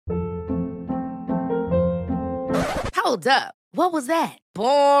Hold up. What was that?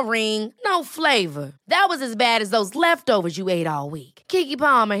 Boring. No flavor. That was as bad as those leftovers you ate all week. Keke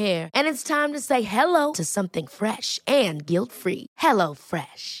Palmer here, and it's time to say hello to something fresh and guilt-free. Hello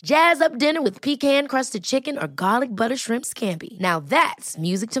Fresh. Jazz up dinner with pecan-crusted chicken or garlic butter shrimp scampi. Now that's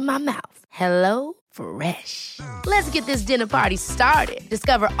music to my mouth. Hello Fresh. Let's get this dinner party started.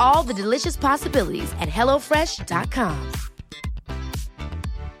 Discover all the delicious possibilities at hellofresh.com.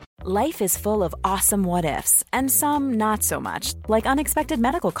 Life is full of awesome what-ifs, and some not so much, like unexpected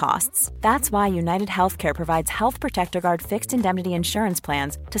medical costs. That's why United Healthcare provides Health Protector Guard fixed indemnity insurance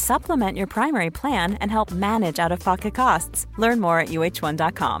plans to supplement your primary plan and help manage out-of-pocket costs. Learn more at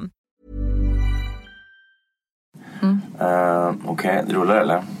uh1.com. Okej, det rullar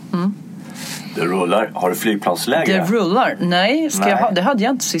eller? Det rullar. Har du flygplansläge? Det rullar. Nej, det hade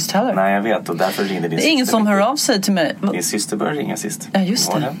jag inte sist heller. Nej, jag vet, och därför ringde din syster. Det är ingen som hör av sig till mig. Din syster började ringa sist. Ja,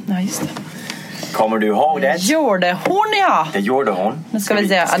 just det. Kommer du ihåg det? Gjorde hon, ja. Det gjorde hon. Nu ska vi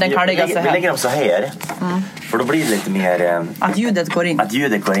se. Ja, den kan ligga så här. Vi lägger dem så här. För då blir det lite mer... Att ljudet går in. Att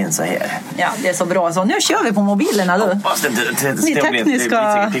ljudet går in så här. Ja, det är så bra. Så nu kör vi på mobilerna du. Det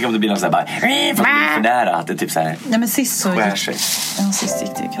tekniska... Tänk om det blir något så här bara... Fast det blir för nära. Att det är typ så här... Nej, men sist så... Skär sig. Ja, sist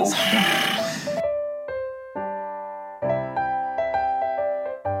gick det ju kanske.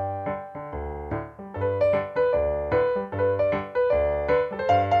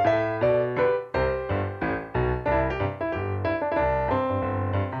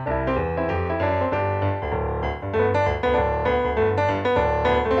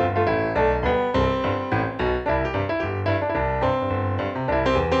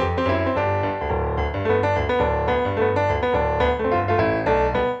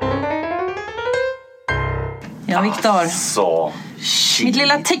 Ja, Viktor. Så. Mitt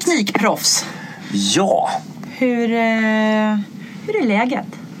lilla teknikproffs. Ja. Hur är läget?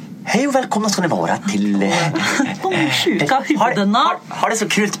 Hej och välkomna ska ni vara till... De sjuka huvudena. Har det så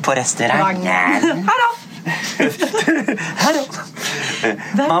kul på restaurangen. Hallå.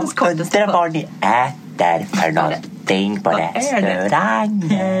 Man undrar vad ni äter för någonting på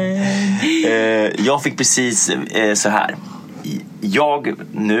restaurangen. Jag fick precis så här.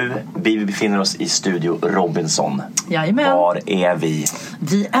 Vi befinner oss i Studio Robinson. Jajamän. Var är vi?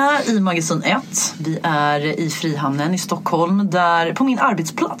 Vi är i Magasin 1. Vi är i Frihamnen i Stockholm. Där på min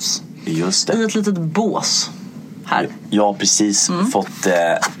arbetsplats. Just det. I ett litet bås. Här. Jag har precis fått...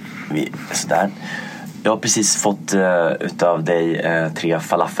 sådär. Jag har precis fått utav dig 3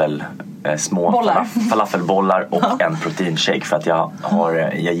 små bollar. Falafelbollar och en proteinshake. För att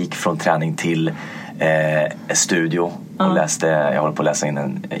jag gick från träning till studio och jag håller på att läsa in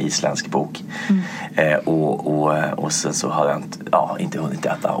en isländsk bok och sen så hade jag inte hunnit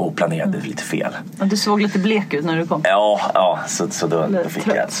äta och planerade lite fel. Du såg lite blek ut när du kom. Ja, så då fick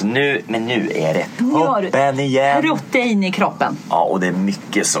jag. Så nu är det toppen igen. Protein i kroppen. Ja, och det är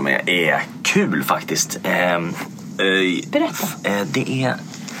mycket som är kul faktiskt. Berätta.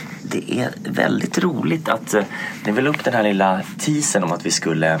 Det är väldigt roligt att ni vill upp den här lilla teasern om att vi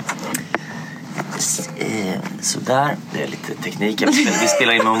skulle sådär, det är lite teknik. Vi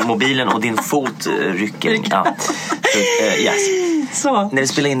spelar in med mobilen och din fot rycker. Ja. Så. När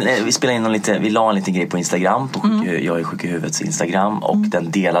vi spelade in lite, vi la en liten grej på Instagram på jag är sjuk i huvudets Instagram och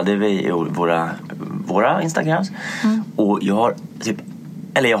den delade vi i våra Instagrams. Och jag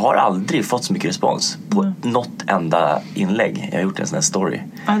har aldrig fått så mycket respons på något enda inlägg. Jag har gjort en sån här story.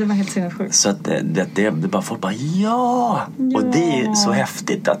 Ja, det var helt sinnessjukt. Så att det bara folk bara ja. Och det är så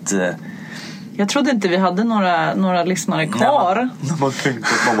häftigt att jag trodde inte vi hade några lyssnare kvar. När man tänkte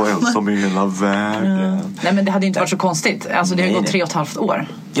att man var ensam i hela världen. Nej, men det hade inte varit så konstigt. Alltså det har gått 3,5 år.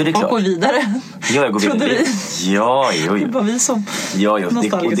 Ja, det är klart. Och går vidare. Ja, jag går vidare. Trodde vi. Ja. Det var vi som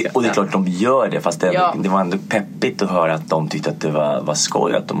och det är klart de gör det. Fast det var ändå peppigt att höra att de tyckte att det var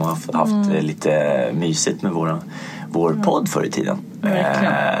skoj. Att de har haft lite mysigt med vår podd förr i tiden.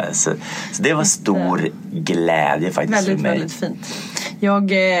 Så det var stor glädje faktiskt väldigt, för mig. Väldigt fint.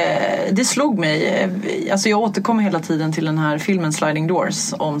 Det slog mig. Alltså jag återkommer hela tiden till den här filmen Sliding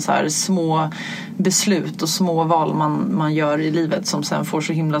Doors. Om så här små beslut och små val man gör i livet som sen får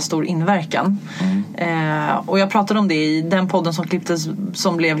så himla stor inverkan. Och jag pratade om det i den podden som klipptes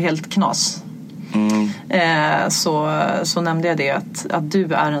som blev helt knas. Så nämnde jag det att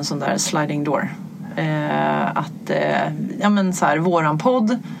du är en sån där sliding door. Så här, våran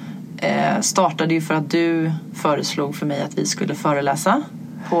podd startade ju för att du föreslog för mig att vi skulle föreläsa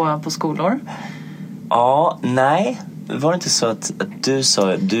på skolor. Ja, nej. Var det inte så att du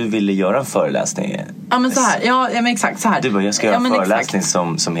sa att du ville göra en föreläsning? Ja, men så här. Ja, men exakt så här. Du bara, jag ska göra en föreläsning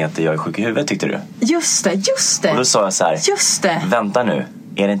som heter Jag är sjuk i huvudet, tyckte du? Just det. Och då sa jag så här. Just det. Vänta nu.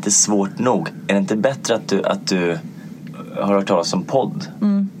 Är det inte svårt nog? Är det inte bättre att du har hört talas om podd.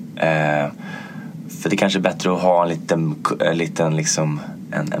 För det är kanske är bättre att ha en liten liksom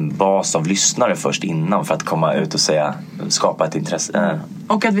en bas av lyssnare först innan, för att komma ut och skapa ett intresse.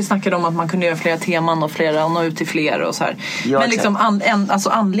 Och att vi snackade om att man kunde göra flera teman och nå ut till fler och så här. Ja, men liksom alltså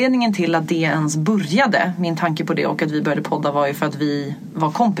anledningen till att det ens började, min tanke på det och att vi började podda, var ju för att vi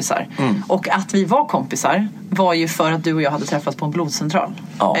var kompisar. Och att vi var kompisar var ju för att du och jag hade träffats på en blodcentral.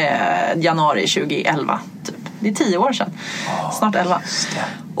 Januari 2011 typ. Det är 10 år sedan. Snart 11.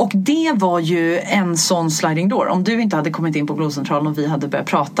 Och det var ju en sån sliding door. Om du inte hade kommit in på blodcentralen och vi hade börjat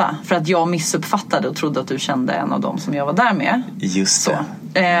prata. För att jag missuppfattade och trodde att du kände en av dem som jag var där med. Just det.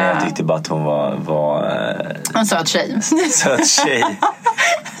 Men jag tyckte bara att hon var en söt tjej. Söt tjej.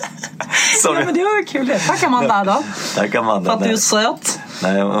 Ja, men det var ju kul. Tack Amanda då. Tack Amanda. För att du är söt.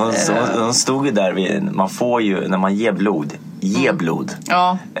 Nej, hon stod ju där man får ju, när man ger blod.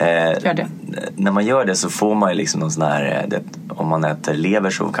 Ja, gör det. När man gör det så får man ju liksom någon sån här, om man äter lever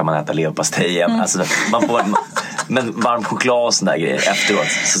så kan man äta leverpastej. Alltså, man får men varm choklad och sån där grejer efteråt.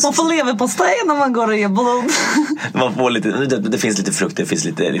 Man får leverpastej när man går och ger blod. Man får lite, det finns lite frukt, det finns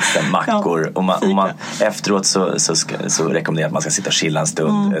lite mackor. Och man efteråt så rekommenderar att man ska sitta och chilla en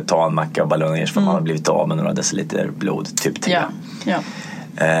stund, ta en macka och ballongers för man har blivit av med några deciliter blod, typ 3. Ja.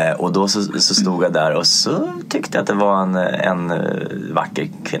 Och då så stod jag där och så tyckte jag att det var en vacker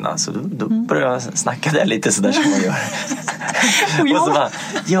kvinna, så då började jag snacka där lite sådär som man gör. Och så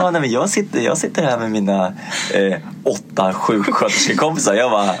bara, men jag sitter här med mina 8 sjuksköterskekompisar.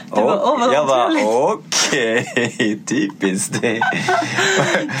 Jag bara okej, typiskt.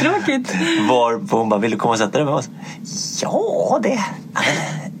 Tråkigt. Varpå hon bara, vill du komma och sätta dig med oss? Ja,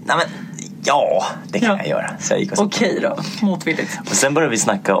 det kan jag göra. Okej då, motvilligt. Och sen började vi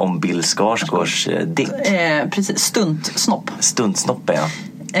snacka om Bill Skarsgårds dick. Precis, stuntsnopp. Stuntsnopp, ja.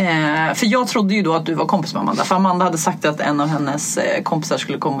 För jag trodde ju då att du var kompis med Amanda. För Amanda hade sagt att en av hennes kompisar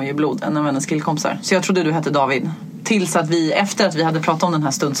skulle komma och ge blod. En av hennes killkompisar. Så jag trodde du hette David. Tills att efter att vi hade pratat om den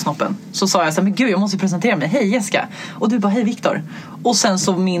här stuntsnoppen, så sa jag så här, men gud, jag måste presentera mig. Hej Jessica. Och du bara, hej Viktor. Och sen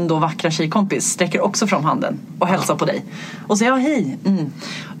så min då vackra tjejkompis sträcker också fram handen och hälsar på dig. Och så hej.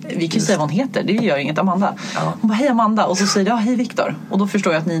 Vi kan ju säga vad hon heter, det gör inget, Amanda. Hon bara, hej Amanda. Och så säger jag, hej Viktor. Och då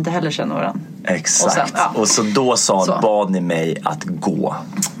förstår jag att ni inte heller känner varandra. Exakt. Och så då bad ni mig att gå.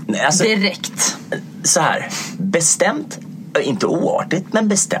 Alltså, direkt. Så här, bestämt, inte oartigt, men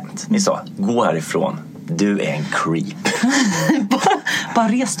bestämt. Ni sa, gå härifrån. Du är en creep. bara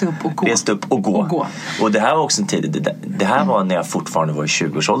rest upp och gå. Och det här var också en tid. Det här var när jag fortfarande var i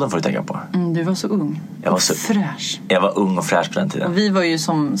 20-årsåldern, får du tänka på. Du var så ung. Jag var så fräsch. Jag var ung och fräsch på den tiden. Och vi var ju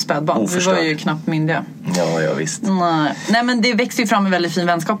som spädbarn. Vi var ju knappt myndiga. Ja, visst. Nej, men det växte ju fram en väldigt fin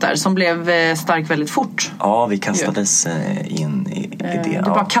vänskap där, som blev stark väldigt fort. Ja, vi kastades in i det. Du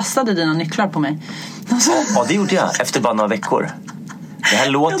bara kastade dina nycklar på mig. Ja, det gjorde jag efter bara några veckor. Det här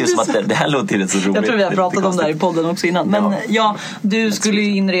låter ju som att det här låter ju så roligt. Jag tror vi har pratat om det här i podden också innan. Men du skulle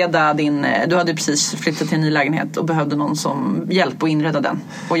ju inreda du hade precis flyttat till en ny lägenhet och behövde någon som hjälp att inreda den.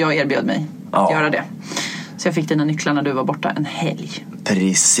 Och jag erbjöd mig att göra det. Så jag fick dina nycklar när du var borta en helg.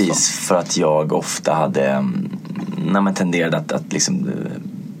 Precis, för att jag ofta hade tenderade att liksom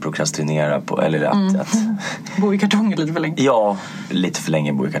prokrastinera på, eller att bo i kartonger lite för länge. Ja, lite för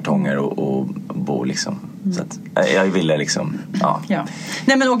länge bo i kartonger och bo liksom. Så att jag ville liksom, ja.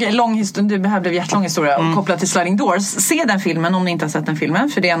 Nej, men det här blev jättelång historia kopplat till Sliding Doors. Se den filmen om ni inte har sett den filmen,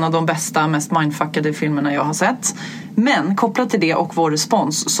 för det är en av de bästa, mest mindfuckade filmerna jag har sett. Men kopplat till det och vår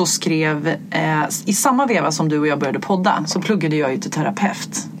respons så skrev i samma veva som du och jag började podda, så pluggade jag ju till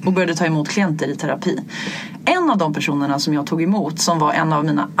terapeut och började ta emot klienter i terapi. En av de personerna som jag tog emot, som var en av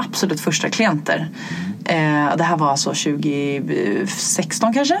mina absolut första klienter, det här var alltså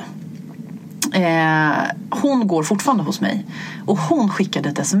 2016 kanske. Hon går fortfarande hos mig. Och hon skickade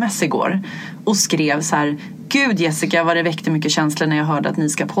ett sms igår och skrev så här: Gud Jessica, vad det väckte mycket känslor när jag hörde att ni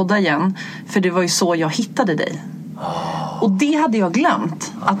ska podda igen. För det var ju så jag hittade dig. Och det hade jag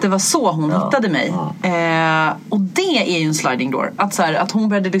glömt, att det var så hon hittade mig. Och det är ju en sliding door. Att hon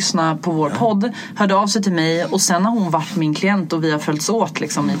började lyssna på vår podd, hörde av sig till mig, och sen har hon varit min klient och vi har följts åt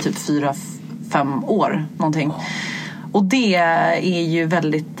liksom i typ 4-5 år någonting. Och det är ju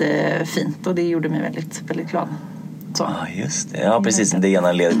väldigt fint, och det gjorde mig väldigt, väldigt glad. Så. Ja, just det. Ja, precis. Det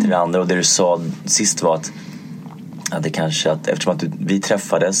ena leder till det andra. Och det du sa sist var att det kanske eftersom att vi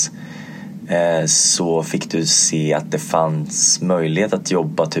träffades så fick du se att det fanns möjlighet att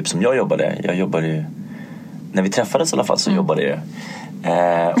jobba typ som jag jobbade. Jag jobbade ju, när vi träffades i alla fall, så jobbade jag.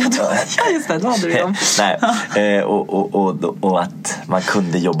 Ja, just det, då hade du dem. Nej, och att man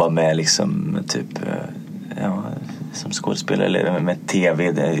kunde jobba med liksom typ som skådespelare eller med tv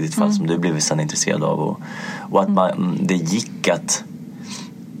i ditt fall som du blev sen intresserad av och att det gick att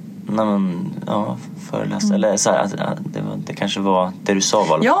föreläsa eller så här, att det kanske var det du sa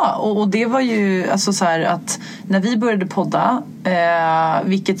var. Ja, och det var ju alltså så här att när vi började podda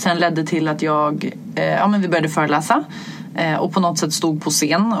vilket sen ledde till att vi började föreläsa och på något sätt stod på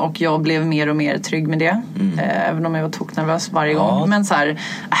scen och jag blev mer och mer trygg med det även om jag var toknervös varje gång men så här,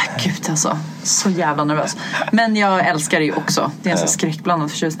 gud alltså så jävla nervös, men jag älskar det ju också, det är en så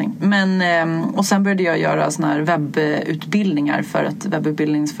skräckblandad förtjusning, men och sen började jag göra såna här webbutbildningar för ett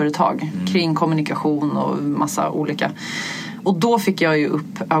webbutbildningsföretag kring kommunikation och massa olika. Och då fick jag ju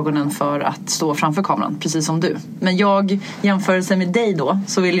upp ögonen för att stå framför kameran, precis som du. Men jag, jämförelse med dig då,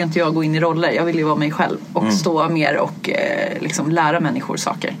 så vill ju inte jag gå in i roller. Jag vill ju vara mig själv och stå mer och liksom lära människor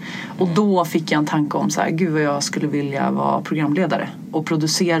saker. Och då fick jag en tanke om så här, gud vad jag skulle vilja vara programledare. Och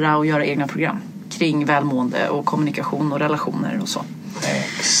producera och göra egna program kring välmående och kommunikation och relationer och så.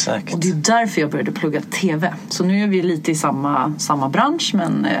 Exakt. Och det är därför jag började plugga tv. Så nu är vi lite i samma bransch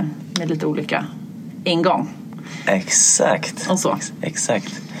men med lite olika ingång. Exakt. Och så.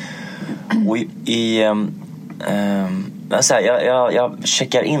 Exakt. Och alltså jag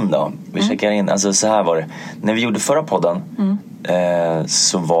checkar in då. Vi checkar in. Alltså så här var det. När vi gjorde förra podden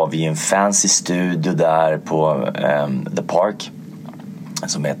så var vi i en fancy studio där på The Park,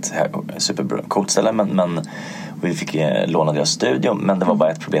 som är ett supercoolt ställe, men vi fick låna deras studio, men det var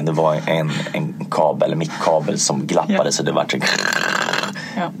bara ett problem. Det var en kabel, mickkabel som glappade så det var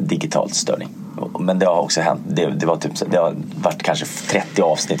digitalt störning. Men det har också hänt. Det var typ, det har varit kanske 30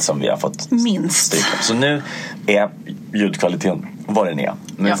 avsnitt som vi har fått minst stryka. Så nu är ljudkvaliteten vad den är.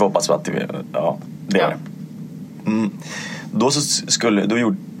 Men vi får hoppas att det är det. Då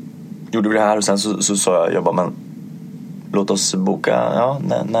gjorde vi det här och sen så sa jag bara, men låt oss boka,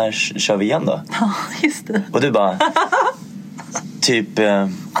 när kör vi igen då? Ja, just det. Och du bara typ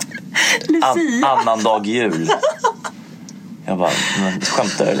annan dag jul. Jag bara, men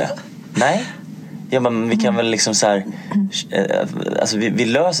skämtar du eller? Nej. Ja, men vi kan väl liksom så här, alltså vi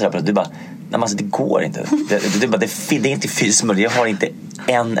löser det här. Du bara, nej men alltså det går inte. Det är inte fysiskt möjligt. Jag har inte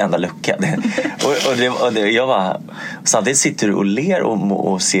en enda lucka. och jag bara, samtidigt sitter du och ler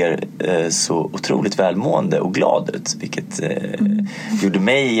och ser så otroligt välmående och glad ut, vilket gjorde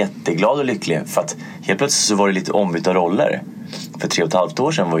mig jätteglad och lycklig, för att helt plötsligt så var det lite ombytta roller. För 3,5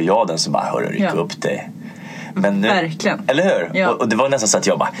 år sedan var jag den som bara, hörru, rycka upp dig. Men nu, verkligen. Eller hur? Ja. Och det var nästan så att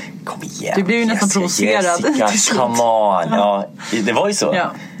jag bara, kom igen. Du blev ju nästan provocerad. Jessica, come on. Ja, det var ju så.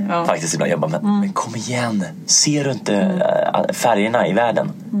 Ja. Faktiskt ibland. Jag bara, men kom igen. Ser du inte färgerna i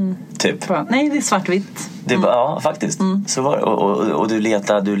världen? Typ. Nej, det är svartvitt. Ja, faktiskt. Så var det. Och du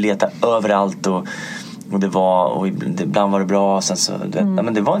letar överallt och ibland var det bra. Sen så,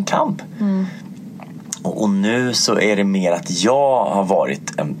 men det var en kamp. Och nu så är det mer att jag har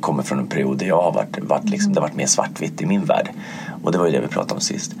kommer från en period där jag har varit liksom, det har varit mer svartvitt i min värld. Och det var ju det vi pratade om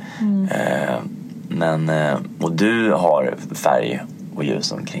sist. Och du har färg och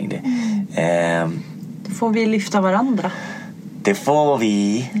ljus omkring det. Då får vi lyfta varandra. Det får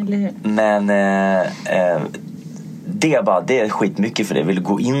vi. Men det är skitmycket för det. Vill du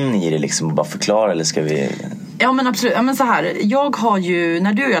gå in i det liksom och bara förklara, eller ska vi... Ja, men absolut. Ja, men så här, jag har ju,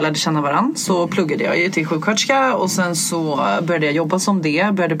 när du och jag lärde känna varandra så pluggade jag ju till sjuksköterska och sen så började jag jobba som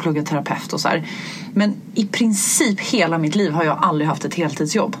det, började plugga terapeut och så här. Men i princip hela mitt liv har jag aldrig haft ett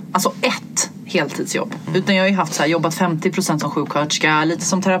heltidsjobb. Alltså ett heltidsjobb. Utan jag har ju haft så här, jobbat 50% som sjuksköterska, lite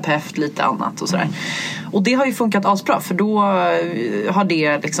som terapeut, lite annat och sådär. Och det har ju funkat asbra, för då har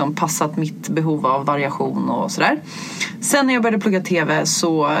det liksom passat mitt behov av variation och sådär. Sen när jag började plugga tv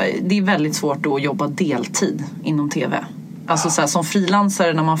så det är väldigt svårt att jobba deltid inom tv. Alltså så här, som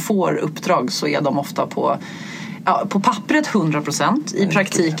frilansare när man får uppdrag så är de ofta på pappret 100%, i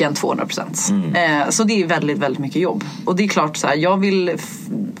praktiken 200%. Så det är väldigt, väldigt mycket jobb. Och det är klart så här, jag vill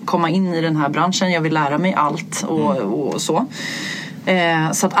komma in i den här branschen, jag vill lära mig allt och så.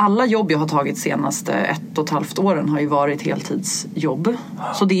 Så att alla jobb jag har tagit senaste 1,5 åren har ju varit heltidsjobb.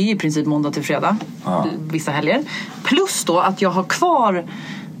 Så det är i princip måndag till fredag, vissa helger. Plus då att jag har kvar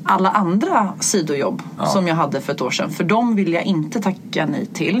alla andra sidojobb som jag hade för ett år sedan. För de vill jag inte tacka nej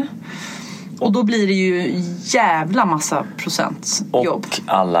till. Och då blir det ju jävla massa procentjobb. Och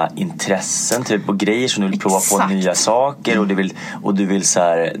alla intressen typ, och grejer som du vill prova på nya saker. Och du vill så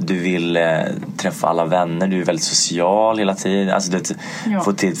här, du vill träffa alla vänner. Du är väldigt social hela tiden. Alltså du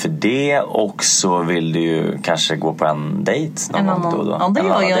får tid för det. Och så vill du ju kanske gå på en dejt någon gång då. Ja, det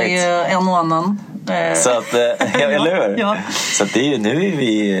gör jag ju en och annan. Så att, eller hur? Ja. Så att det är ju, nu är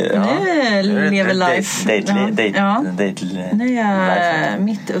vi... Nu lever life. Nu är jag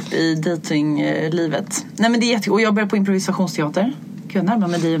mitt uppe i datinglivet. Nej, men det är och jag börjar på improvisationsteater. Jag närmar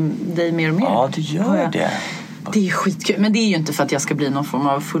mig dig mer och mer. Ja, du gör det. Det är skitkul, men det är ju inte för att jag ska bli någon form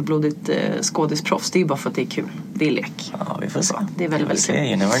av fullblodigt skådisproffs. Det är ju bara för att det är kul. Det är lek. Ja, vi får se. Det är väldigt kul.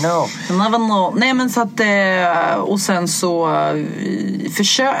 You never know. You never know. Nej, men så att och sen så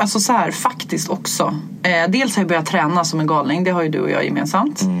alltså så här faktiskt också. Dels har jag börjat träna som en galning. Det har ju du och jag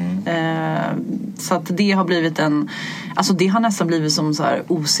gemensamt. Så att det har blivit alltså det har nästan blivit som så här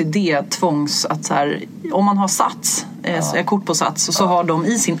OCD tvångs att så här, om man har Sats kort på Sats och så har de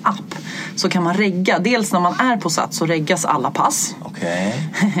i sin app så kan man regga. Dels när man är på Sats så reggas alla pass. Okej.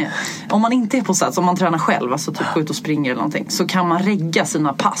 Om man inte är på Sats, om man tränar själv, alltså typ gå ut och springer eller någonting, så kan man regga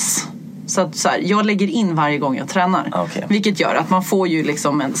sina pass. Så att så här, jag lägger in varje gång jag tränar. Okay. Vilket gör att man får ju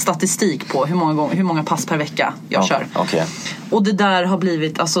liksom en statistik på hur många pass per vecka jag kör. Okay. Och det där har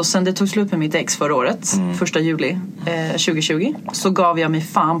blivit, alltså sen det tog slut med mitt ex förra året, 1 juli 2020, så gav jag mig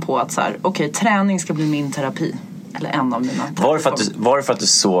fan på att så här, okej, träning ska bli min terapi. Eller en av mina. Var det för att du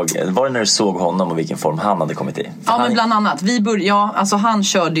såg, var det när du såg honom och vilken form han hade kommit i? Ja, men bland annat. Alltså han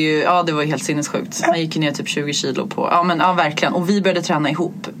körde ju, det var helt sinnessjukt. Han gick ner typ 20 kilo på, verkligen. Och vi började träna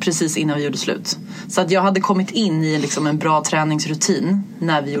ihop precis innan vi gjorde slut. Så att jag hade kommit in i liksom en bra träningsrutin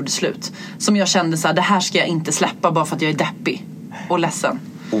när vi gjorde slut. Som jag kände så här, det här ska jag inte släppa bara för att jag är deppig och ledsen.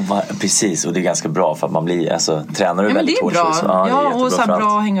 Precis, och det är ganska bra för att man blir, alltså, tränar du väldigt hårt. Ja, det är bra. Och så här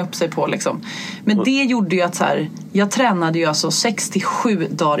bra att hänga upp sig på liksom. Men det gjorde ju att så här, jag tränade ju alltså 67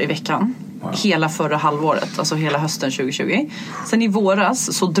 dagar i veckan. Wow. Hela förra halvåret, alltså hela hösten 2020. Sen i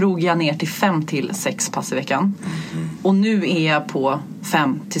våras så drog jag ner till 5 till 6 pass i veckan. Och nu är jag på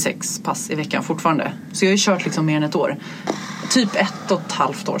 5 till 6 pass i veckan fortfarande. Så jag har ju kört liksom mer än ett år. Typ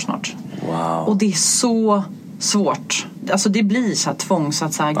 1,5 år snart. Wow. Och det är så svårt. Alltså det blir så här tvång så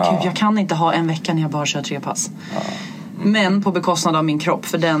att så här, gud, jag kan inte ha en vecka när jag bara kör 3 pass. Men på bekostnad av min kropp,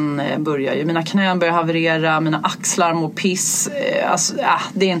 för den börjar ju, mina knän börjar haverera, mina axlar mår piss. Alltså,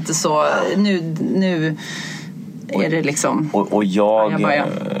 det är inte så nu är det liksom. Och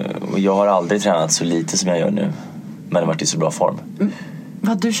jag har aldrig tränat så lite som jag gör nu. Men det har varit i så bra form.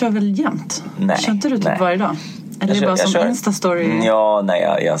 Vad, du kör väl jämt? Nej. Kör inte du typ varje dag? Eller det är bara som Insta-story? Ja,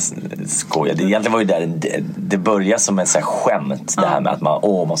 nej, jag skojar. Egentligen var ju där det började som en så här skämt. Det här med att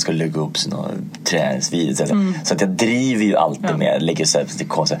man ska lägga upp sina träningsvideor. Så att jag driver ju alltid med, lägger så här till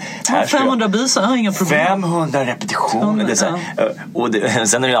konstigt. 500 busar, inga problem. 500 repetitioner. Det är så här, och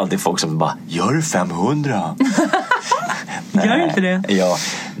sen är det ju alltid folk som bara, gör du 500? Gör inte det? Ja,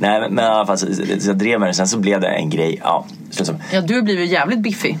 nej, men i alla fall så jag drev med det. Sen så blev det en grej. Ja, du har blivit jävligt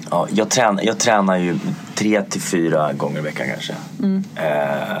biffig. Ja, jag tränar ju 3 till 4 gånger i veckan kanske.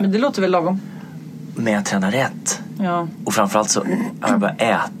 Men det låter väl lagom. Men jag tränar rätt. Ja. Och framförallt så har jag börjat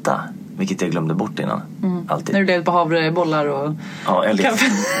äta, vilket jag glömde bort innan. Alltid. När du levde på havrebollar och kaffe. Jag levde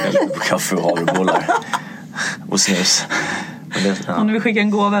på kaffe och havrebollar. Och snus. Om du vill skicka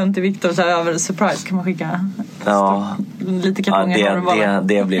en gåva till Victor så här över surprise, kan man skicka lite kartonger.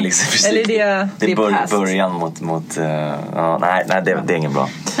 Det blir liksom precis. Eller det är början mot nej, det är ingen bra.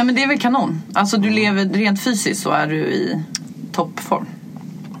 Nej, men det är väl kanon. Alltså du lever rent fysiskt, så är du i toppform.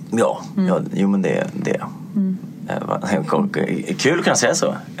 Ja, jo, men det är kul att kunna säga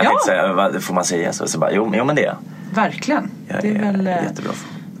så. Jag tänkte säga, vad får man säga så bara, jo men det är verkligen. Det är väl jättebra.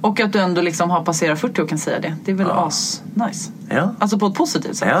 Och att du ändå liksom har passerat 40 och kan säga det. Det är väl nice. Ja. Alltså på ett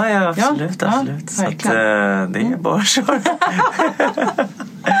positivt sätt. Ja, absolut. Ja, så att, det är bara så.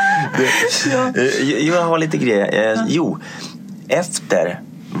 Jag har lite grejer. Efter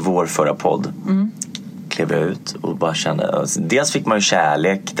vår förra podd klev jag ut och bara kände, alltså, dels fick man ju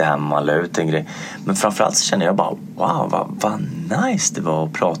kärlek, det här man la ut en grej, men framförallt så kände jag bara, wow, vad nice det var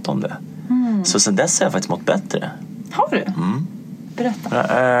att prata om det. Så sen dess har jag faktiskt mått bättre. Har du?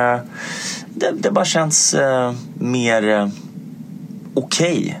 Berätta. Det bara känns mer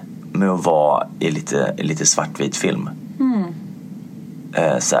okej med att vara i lite svartvit film.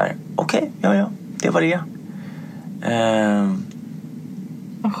 Så här, okej, ja, det var det.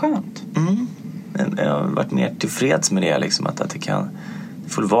 Vad skönt. Jag har varit mer tillfreds med det liksom, att det kan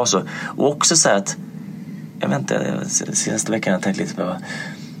få vara så. Och också så här att jag vet inte, senaste veckan har jag tänkt lite på,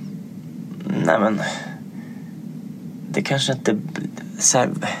 nej men det kanske inte så här,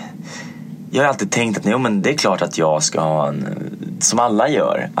 jag har alltid tänkt att men det är klart att jag ska ha som alla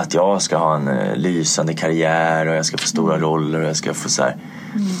gör, att jag ska ha en lysande karriär och jag ska få stora roller och jag ska få så här.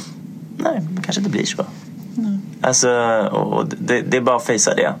 Nej, kanske inte blir så. Alltså, och det är bara att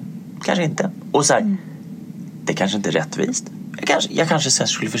fejsa det. Kanske inte. Och så här, det kanske inte är rättvist. Jag jag kanske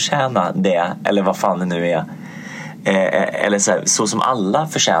skulle förtjäna det, eller vad fan det nu är. Eller så som alla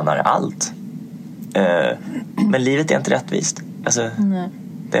förtjänar allt. Men livet är inte rättvist. Alltså,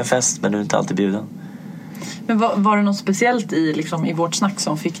 det är en fest, men du är inte alltid bjuden. Men var det något speciellt i vårt snack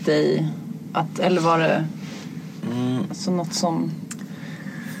som fick dig att, eller var det alltså något som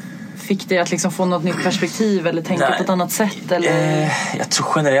fick dig att liksom få något nytt perspektiv eller tänka på ett annat sätt? Eller? Jag tror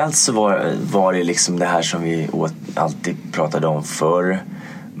generellt så var det liksom det här som vi alltid pratade om förr,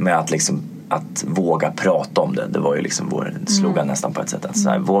 med att liksom att våga prata om det. Det var ju liksom vår slogan nästan på ett sätt. Att så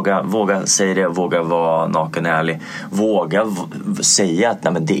här, våga säga det, våga vara naken och ärlig. Våga säga att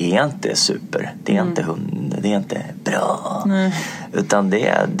nej, men det är inte super. Det är inte det är inte bra. Nej. Utan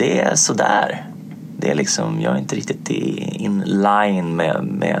det är sådär. Det är liksom, jag är inte riktigt in line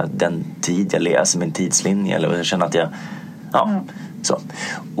med den tid jag lever, alltså min tidslinje. Eller jag känner att jag så.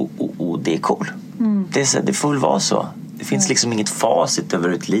 Och det är cool. Det får väl vara så. Det finns liksom inget facit över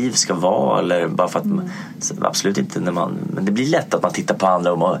hur ett liv ska vara, eller bara för att absolut inte men det blir lätt att man tittar på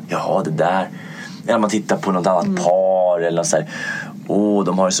andra och jaha, det där, eller man tittar på något annat par eller så här,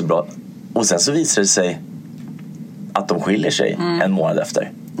 de har det så bra, och sen så visar det sig att de skiljer sig en månad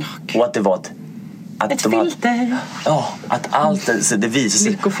efter, och att det var ett filter. Att allt det visar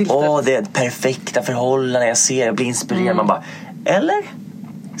sig, det är ett perfekta förhållande, jag blir inspirerad, man bara, eller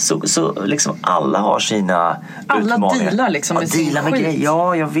så liksom alla har sina utmaningar. Dealar liksom med sin skit. Grejer.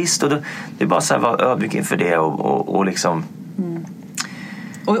 Ja, visst. Och det är bara så här, vara ödmjuk inför det och liksom...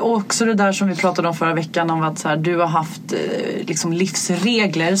 Och också det där som vi pratade om förra veckan, om att så här, du har haft liksom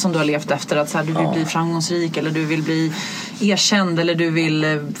livsregler som du har levt efter, att så här, du vill bli framgångsrik, eller du vill bli erkänd, eller du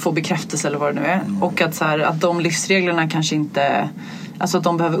vill få bekräftelse, eller vad det nu är. Och att, så här, att de livsreglerna kanske inte, alltså att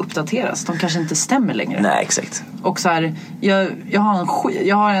de behöver uppdateras, de kanske inte stämmer längre. Nej, exakt. Och så här, jag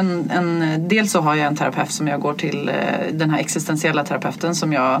har en dels så har jag en terapeut som jag går till, den här existentiella terapeuten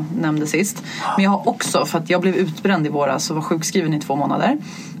som jag nämnde sist. Men jag har också, för att jag blev utbränd i våras och var sjukskriven i 2 månader.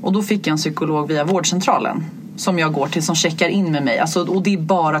 Och då fick jag en psykolog via vårdcentralen som jag går till, som checkar in med mig. Alltså, och det är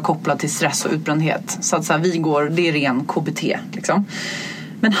bara kopplat till stress och utbrändhet. Så att så här, det är ren KBT liksom.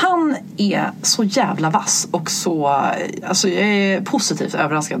 Men han är så jävla vass och så, alltså jag är positivt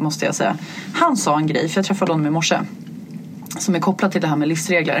överraskad, måste jag säga. Han sa en grej, för jag träffade honom i morse, som är kopplat till det här med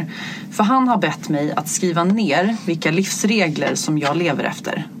livsregler. För han har bett mig att skriva ner vilka livsregler som jag lever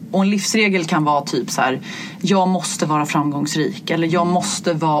efter. Och en livsregel kan vara typ så här: jag måste vara framgångsrik, eller jag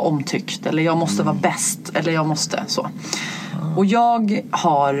måste vara omtyckt, eller jag måste vara bäst, eller jag måste så. Och jag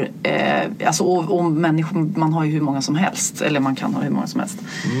har alltså, och människor, man har ju hur många som helst, eller man kan ha hur många som helst.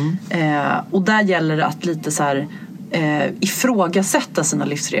 Och där gäller det att lite så här ifrågasätta sina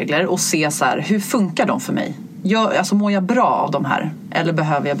livsregler och se så här, hur funkar de för mig? Alltså, mår jag bra av de här, eller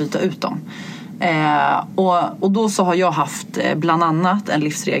behöver jag byta ut dem? Och då så har jag haft bland annat en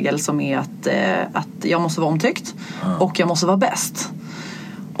livsregel som är att jag måste vara omtyckt och jag måste vara bäst.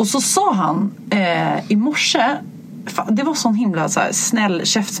 Och så sa han i morse, det var sån himla så här, snäll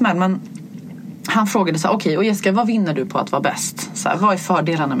käftsmäll, men han frågade så här: okej, och Jessica, vad vinner du på att vara bäst? Så här, vad är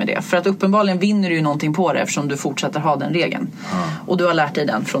fördelarna med det? För att uppenbarligen vinner du ju någonting på det, eftersom du fortsätter ha den regeln. Och du har lärt dig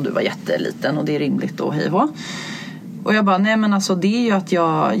den från du var jätteliten, och det är rimligt och hej och. Och jag bara, nej men alltså det är ju att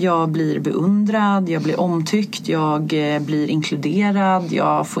jag blir beundrad, jag blir omtyckt, jag blir inkluderad,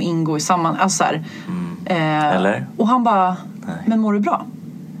 jag får ingå i samman, alltså så här. Eller? Och han bara, men mår du bra?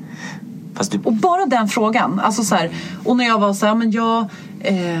 Och bara den frågan, alltså så här, och när jag var så här, men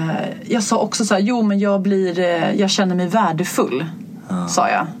jag sa också så här, jo men jag känner mig värdefull, sa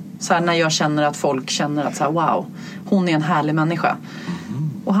jag. Så här, när jag känner att folk känner att så här, wow, hon är en härlig människa.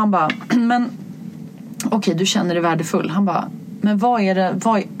 Och han bara, men okej, du känner dig värdefull. Han bara, men vad är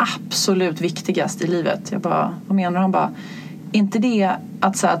absolut viktigast i livet? Jag bara, vad menar du? Han bara, inte det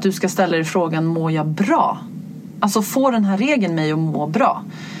att, så här, att du ska ställa dig frågan, mår jag bra? Alltså, får den här regeln mig att må bra?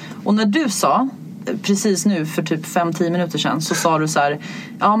 Och när du sa, precis nu för typ 5-10 minuter sedan, så sa du så här,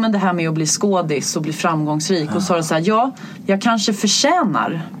 ja men det här med att bli skådis och bli framgångsrik. Och så sa du så här, ja, jag kanske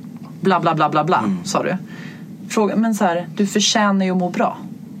förtjänar bla bla bla bla bla, sa du. Men så här, du förtjänar ju att må bra.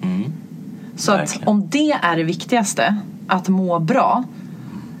 Så att om det är det viktigaste, att må bra,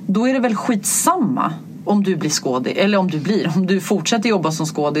 då är det väl skitsamma om du blir skådis, eller om du fortsätter jobba som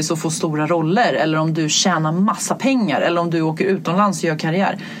skådis och får stora roller, eller om du tjänar massa pengar, eller om du åker utomlands och gör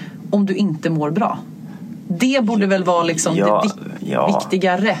karriär, om du inte mår bra. Det borde väl vara liksom det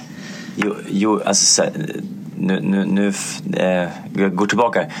viktigare. Jo, alltså nu jag går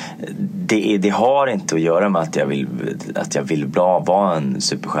tillbaka. Det har inte att göra med att jag vill vara en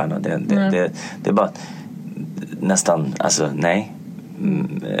superstjärna. Det är bara nästan, alltså nej.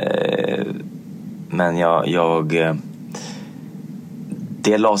 Men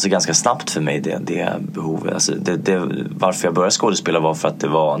det la sig ganska snabbt för mig, det behovet. Alltså varför jag började skådespela var för att det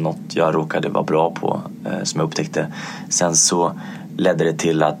var något jag råkade vara bra på, som jag upptäckte. Sen så ledde det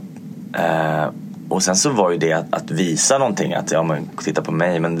till att och sen så var ju det att visa någonting, att titta på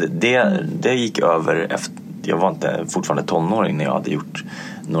mig. Men det gick över efter. Jag var inte fortfarande tonåring när jag hade gjort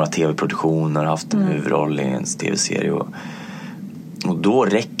några tv-produktioner, haft en huvudroll i en tv-serie, och då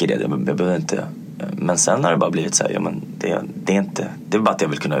räcker det. Jag behöver inte. Men sen har det bara blivit så här, det är inte, det är bara att jag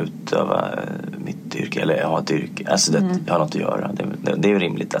vill kunna utöva mitt yrke, eller ha ett yrke, alltså jag har något att göra. Det är ju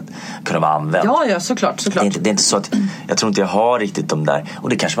rimligt att kunna vara använd. Ja, såklart. Det är inte så att jag tror inte jag har riktigt de där, och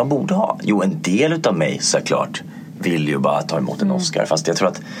det kanske man borde ha. Jo, en del utav mig såklart vill ju bara ta emot en Oscar, fast jag tror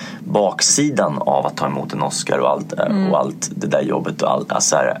att baksidan av att ta emot en Oscar och allt det där jobbet och allt,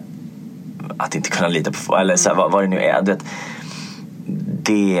 alltså här, att inte kunna lita på, eller så här, vad det nu är,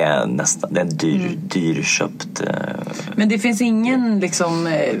 det är nästan en dyrköpt. Men det finns ingen liksom,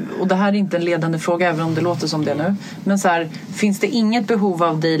 och det här är inte en ledande fråga även om det låter som det nu, men så här, finns det inget behov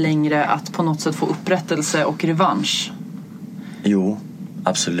av dig längre att på något sätt få upprättelse och revansch? Jo,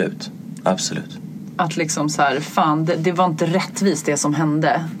 absolut. Att liksom så här, fan, det var inte rättvist det som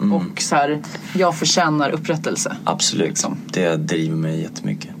hände, och så här, jag förtjänar upprättelse. Absolut, liksom. Det driver mig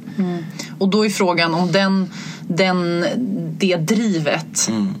jättemycket. Och då är frågan om det drivet,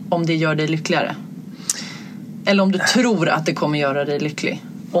 om det gör dig lyckligare, eller om du tror att det kommer göra dig lycklig,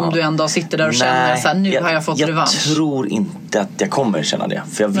 om du en dag sitter där och känner så här, nu har jag fått revansch. Jag tror inte att jag kommer känna det,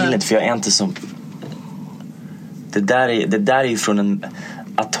 för jag vill inte, för jag är inte som det där är ju från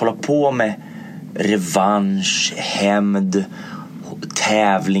att hålla på med revansch, hämnd,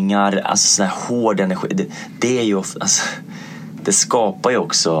 tävlingar, alltså sån här hård energi, det är ju alltså, det skapar ju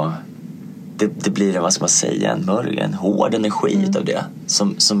också, det blir vad ska man säga, en hård energi utav det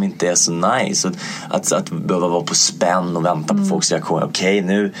som inte är så nice. Att behöva vara på spänn och vänta på folks reaktioner. Okej,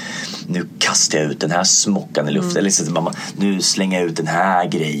 nu kastar jag ut den här smockan i luften, eller liksom, nu slänger jag ut den här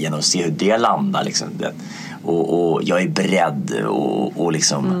grejen och ser hur det landar liksom. Och jag är beredd och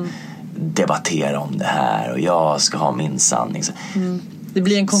liksom debattera om det här, och jag ska ha min sanning. Det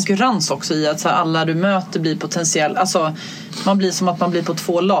blir en konkurrens också i att så här, alla du möter blir potentiell, alltså man blir som att man blir på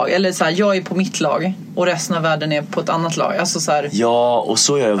två lag, eller så här, jag är på mitt lag och resten av världen är på ett annat lag, alltså så här. Ja, och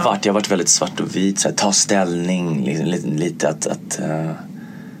så har jag varit. Jag har varit väldigt svart och vit, så här, ta ställning liksom, lite att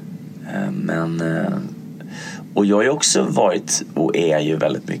men och jag har ju också varit och är ju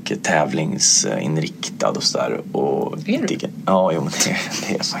väldigt mycket tävlingsinriktad och sådär. Ja, jo, men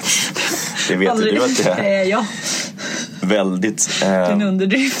det är faktiskt. Det vet du att det är. Ja. Väldigt en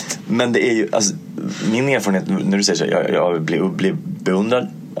underdrift. Men det är ju, alltså, min erfarenhet när du säger så, jag blir beundrad.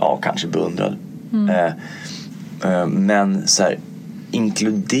 Ja, kanske beundrad. Men så här,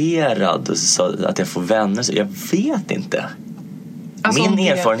 inkluderad, så att jag får vänner, så jag vet inte. Alltså, min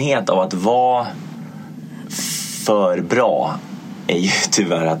erfarenhet av att vara för bra är ju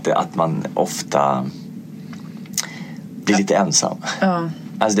tyvärr att man ofta blir lite ensam.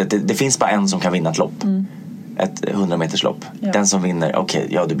 Alltså det finns bara en som kan vinna ett lopp. Ett 100-meterslopp. Den som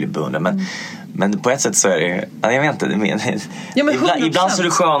vinner, du blir beundrad. Men på ett sätt så är det, jag vet inte, ibland så är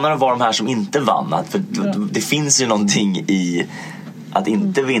det skönare att vara de här som inte vann. För det finns ju någonting i att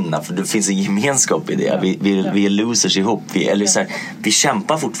inte vinna, för det finns en gemenskap i det. Vi är losers ihop. Vi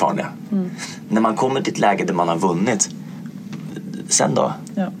kämpar fortfarande. När man kommer till ett läge där man har vunnit, sen då?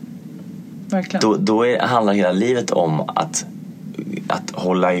 Ja, verkligen. Då handlar hela livet om att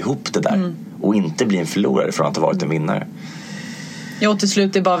hålla ihop det där. Och inte bli en förlorare från att ha varit en vinnare. Ja, och till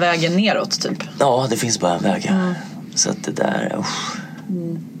slut är det bara vägen neråt typ. Ja, det finns bara vägar. Så att det där...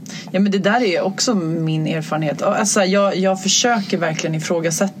 Ja, men det där är också min erfarenhet. Alltså, jag försöker verkligen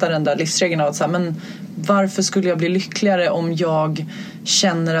ifrågasätta den där livsregeln av att så här, men varför skulle jag bli lyckligare om jag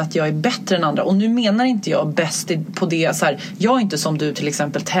känner att jag är bättre än andra? Och nu menar inte jag bäst på det så här, jag är inte som du till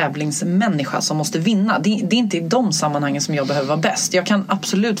exempel tävlingsmänniska som måste vinna. Det är inte i de sammanhangen som jag behöver vara bäst. Jag kan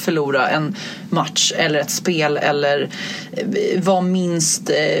absolut förlora en match eller ett spel eller vara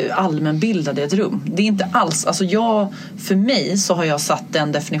minst allmänbildad i ett rum. Det är inte alls, alltså för mig så har jag satt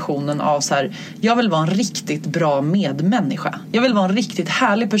den definitionen av så här, jag vill vara en riktigt bra medmänniska. Jag vill vara en riktigt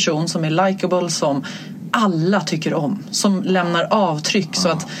härlig person som är likeable, som alla tycker om, som lämnar avtryck, så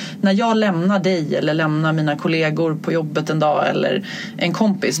att när jag lämnar dig eller lämnar mina kollegor på jobbet en dag eller en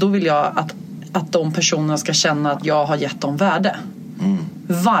kompis, då vill jag att de personerna ska känna att jag har gett dem värde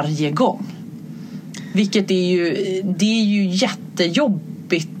varje gång. Vilket är ju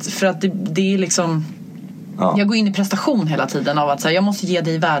jättejobbigt, för att det är liksom jag går in i prestation hela tiden av att säga, jag måste ge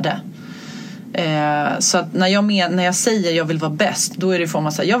dig värde. Så att när jag säger jag vill vara bäst, då är det form av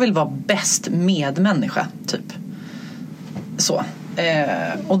att säga, jag vill vara bäst med människa typ. Så.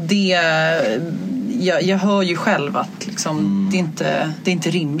 Och det jag hör ju själv att liksom, det är inte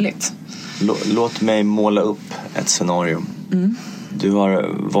rimligt. Låt mig måla upp ett scenario. Du har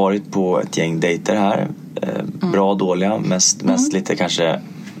varit på ett gäng dejter här. Bra, dåliga, mest lite kanske.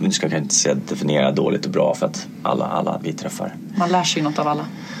 Nu ska jag inte säga definiera dåligt och bra, för att alla vi träffar. Man lär sig något av alla.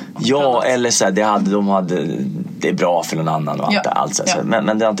 Ja, eller så här, det är bra för någon annan och allt så här.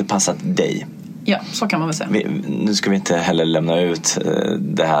 Men det har inte passat dig. Ja, så kan man väl säga. Nu ska vi inte heller lämna ut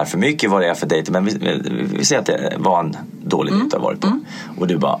det här för mycket vad det är för dejter, men vi säger att det var en dålig dejt att ha varit på. Och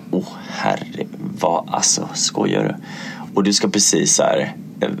du bara, herre, vad, alltså, skojar du? Och du ska precis så här,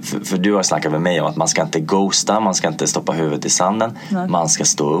 för du har snackat med mig om att man ska inte ghosta, man ska inte stoppa huvudet i sanden. Nej. Man ska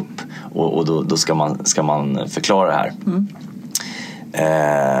stå upp och då ska man förklara det här.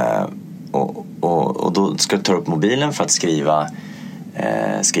 Och då ska du ta upp mobilen för att skriva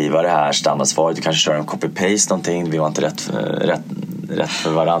det här standardsvaret. Du kanske kör en copy-paste någonting. Vi var inte rätt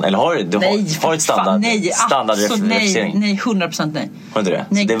för varandra. Eller har du ett standardreferering? Nej, 100% nej. Har du inte det?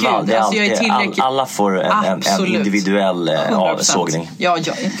 Nej, det är gud, alltså jag är tillräckligt... alla får en individuell sågning. Ja.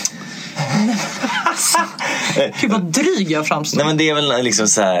 Gud vad dryg jag framstår. Nej, men det är väl liksom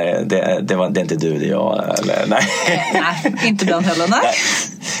så här, det är inte du, det är jag, eller nej. Nej, inte den heller, nej.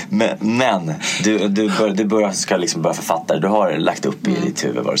 Men du ska liksom börja författa. Du har lagt upp i ditt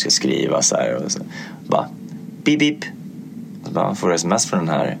huvud vad du ska skriva så här, och så bara beep. Så bara får du sms från den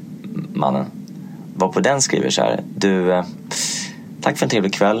här mannen. Vad på den skriver så här: du, tack för en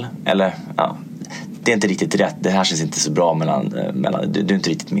trevlig kväll. Eller det är inte riktigt rätt. Det här känns inte så bra mellan du är inte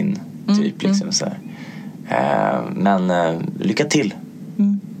riktigt min typ liksom så här. Men lycka till.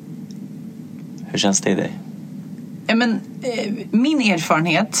 Hur känns det i dig? Min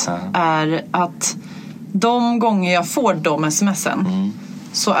erfarenhet är att de gånger jag får de sms'en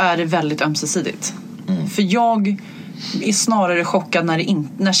så är det väldigt ömsesidigt. För jag är snarare chockad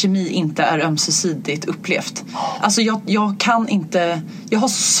när kemi inte är ömsesidigt upplevt. Alltså jag kan inte, jag har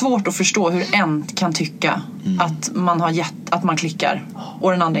svårt att förstå hur en kan tycka att man klickar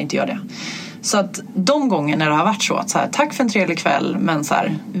och den andra inte gör det. Så att de gånger när det har varit så att så här, tack för en trevlig kväll, men så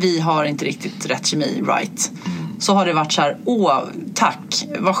här, vi har inte riktigt rätt kemi, right? Så har det varit så här, tack,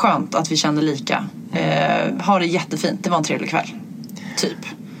 vad skönt att vi kände lika. Har det jättefint, det var en trevlig kväll. Typ.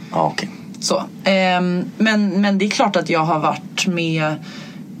 Okej. Så. Men det är klart att jag har varit med,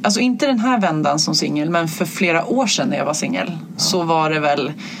 alltså inte den här vändan som singel, men för flera år sedan när jag var singel så var det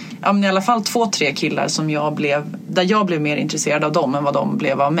väl i alla fall 2-3 killar som där jag blev mer intresserad av dem än vad de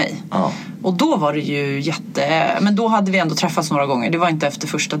blev av mig. Och då var det ju men då hade vi ändå träffats några gånger. Det var inte efter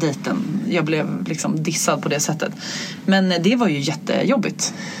första dejten. Jag blev liksom dissad på det sättet. Men det var ju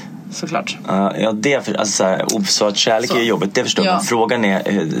jättejobbigt. Såklart. Alltså obesvarad kärlek är jobbigt, det förstår jag. Frågan är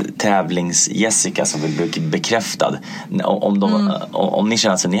tävlings-Jessica som vill bli bekräftad. Om ni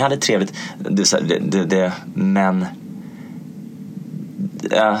känner att ni hade trevligt, men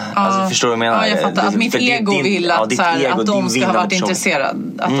alltså, förstår du vad jag menar? Ja, jag fattar. Att mitt ego vill att de ska ha varit intresserade.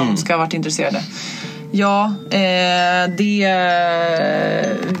 Att de ska ha varit intresserade. Ja, det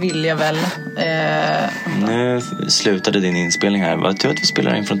vill jag väl. Nu slutade din inspelning här. Vad tur att vi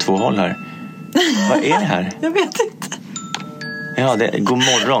spelar in från 2 håll här. Vad är det här? Jag vet inte. Ja, det är god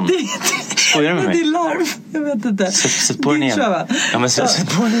morgon. Skojar du med mig? Det är larm. Jag vet inte. Sätt på den igen. Ja, men sätt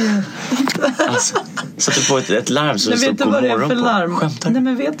på den igen. Alltså, sätt du på ett larm så det står god morgon på. Vet du vad det är för larm? Skämtar du? Nej,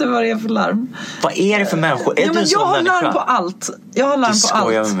 men vet du vad det är för larm? Vad är det för människor? Är du jag har larm på allt. Jag har larm på allt.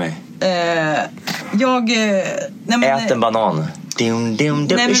 Skojar med mig. Ät en banan.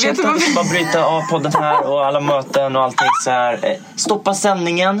 Ursäkta att vi bara bryta av podden här och alla möten och allting så här. Stoppa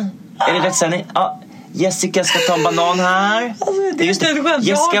sändningen. Är det rätt sändning? Ja. Jessica ska ta en banan här. Alltså, det är just det.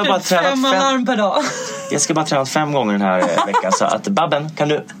 Jessica har bara tränat 5 gånger den här veckan. Så att Babben, kan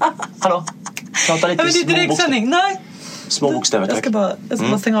du hallå, prata lite i små bokstäver. Nej. Små bokstäver, tack. Jag ska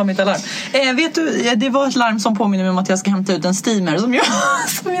bara stänga av mitt alarm. Vet du, det var ett larm som påminner mig om att jag ska hämta ut en steamer som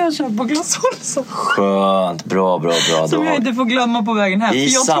jag köpt på Glasholm. Skönt, bra. Som jag inte får glömma på vägen hem. I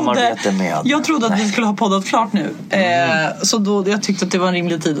samarbete med. Jag trodde att vi skulle ha poddat klart nu. Så då jag tyckte att det var en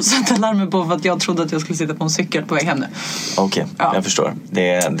rimlig tid att sätta larmet på, för att jag trodde att jag skulle sitta på en cykel på väg hem nu. Okej, jag förstår.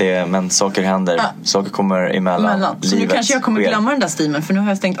 Men saker händer. Saker kommer emellan. Så nu kanske jag kommer glömma den där steamern, för nu har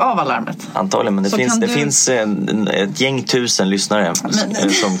jag stängt av alarmet. Antagligen, men det finns ett gäng 1000 lyssnare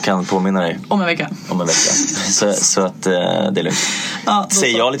som kan påminna dig om en vecka. Så att det är lugnt.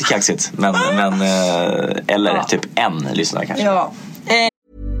 Säger jag lite kaxigt, men eller typ en lyssnare kanske. Ja.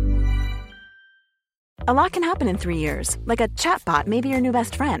 A lot can happen in 3 years, like a chatbot may be your new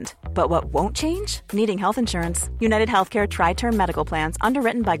best friend. But what won't change? Needing health insurance. United Healthcare Tri-Term Medical Plans,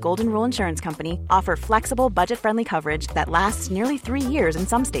 underwritten by Golden Rule Insurance Company, offer flexible, budget-friendly coverage that lasts nearly 3 years in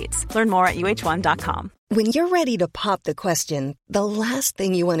some states. Learn more at uh1.com. When you're ready to pop the question, the last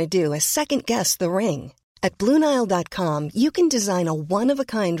thing you want to do is second-guess the ring. At BlueNile.com, you can design a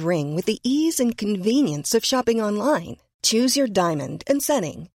one-of-a-kind ring with the ease and convenience of shopping online. Choose your diamond and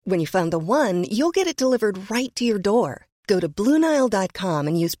setting. When you find the one, you'll get it delivered right to your door. Go to BlueNile.com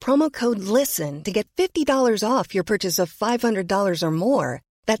and use promo code LISTEN to get $50 off your purchase of $500 or more.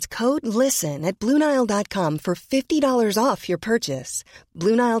 That's code LISTEN at BlueNile.com for $50 off your purchase.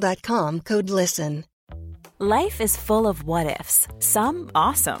 BlueNile.com, code LISTEN. Life is full of what-ifs. Some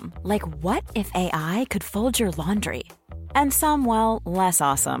awesome, like what if AI could fold your laundry? And some, well, less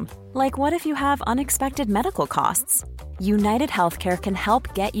awesome, like what if you have unexpected medical costs? United Healthcare can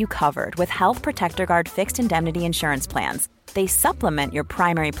help get you covered with Health Protector Guard fixed indemnity insurance plans. They supplement your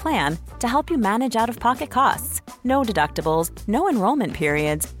primary plan to help you manage out-of-pocket costs. No deductibles, no enrollment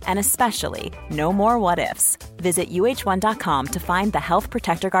periods, and especially no more what-ifs. Visit uh1.com to find the Health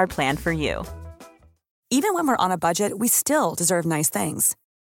Protector Guard plan for you. Even when we're on a budget, we still deserve nice things.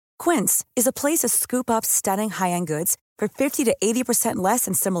 Quince is a place to scoop up stunning high-end goods for 50 to 80% less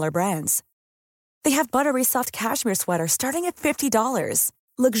than similar brands. They have buttery soft cashmere sweaters starting at $50,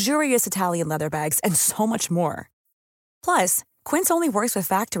 luxurious Italian leather bags, and so much more. Plus, Quince only works with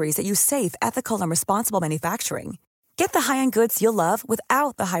factories that use safe, ethical, and responsible manufacturing. Get the high-end goods you'll love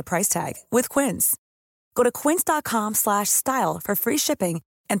without the high price tag with Quince. Go to quince.com/style for free shipping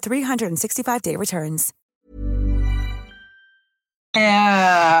and 365-day returns.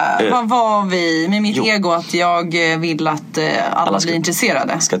 Vad var vi med mitt ego att jag vill att alla blir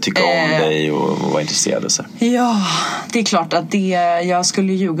intresserade? Ska tycka om dig och vara intresserade. Så. Ja, det är klart att jag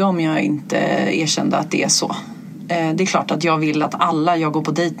skulle ljuga om jag inte erkände att det är så. Det är klart att jag vill att alla jag går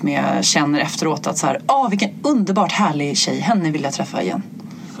på dejt med känner efteråt att så här, vilken underbart härlig tjej, henne vill jag träffa igen.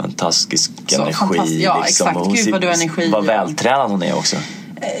 Fantastisk energi. Ja, liksom. Exakt. Gud vad du energi. Vad vältränad hon är också.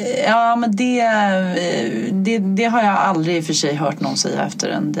 Ja, men det har jag aldrig i och för sig hört någon säga efter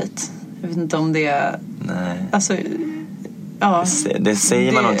en dejt. Jag vet inte om det... Nej. Alltså, ja. Det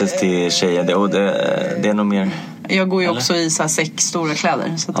säger man inte till tjejer. Det är nog mer... Jag går ju också i så här 6 stora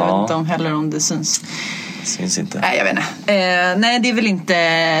kläder. Så att jag vet inte om det syns. Det syns inte. Nej, jag vet inte. Nej, det är väl inte...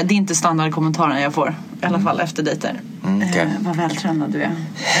 Det är inte standardkommentaren jag får. I alla fall efter dejter. Okay. Vad vältränad du är.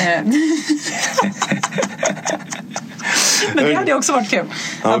 Men det hade också varit kul.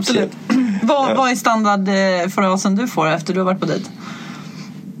 Okay. Absolut. Vad är standardfrasen du får efter du har varit på dejt?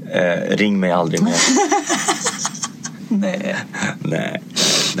 Ring mig aldrig mer.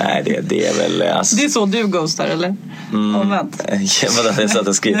 Nej, det är väl alltså... Det är så du ghostar, eller? Omvänt. Det är så att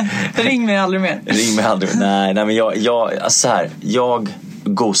jag skriver. Ring mig aldrig mer. Ring mig aldrig mer. Nej, men jag alltså så här, jag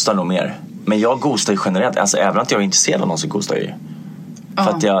ghostar nog mer. Men jag ghostar ju generellt. Alltså även att jag är intresserad av någon så ghostar jag ju. För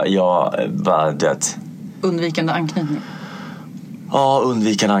att jag bara, det. Undvikande anknytning. Ja,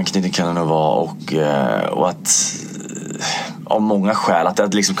 undvikande anknytning kan det nog vara. Och att av många skäl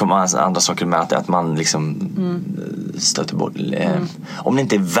att liksom kommer andra saker med att man liksom stöter bort. Om det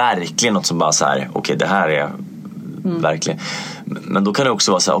inte är verkligen något som bara så här, okej, det här är verkligen. Men då kan det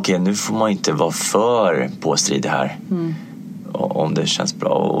också vara så här, okej, nu får man inte vara för påstridig här. Om det känns bra.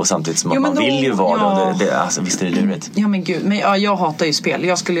 Och samtidigt som man vill ju vara det, alltså, visst är det lurigt. Ja, men gud, men jag hatar ju spel.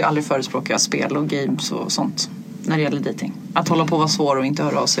 Jag skulle ju aldrig förespråka spel och games och sånt när det gäller dating. Att hålla på att vara svår och inte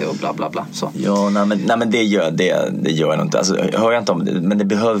höra av sig och bla bla bla så. Ja, nej men det gör jag inte. Alltså, hör jag inte om det, men det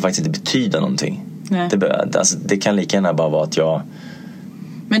behöver faktiskt inte betyda någonting. Det kan lika gärna bara vara att jag...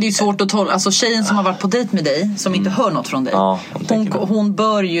 Men det är ju svårt att tolka. Alltså tjejen som har varit på dejt med dig, som inte hör något från dig, hon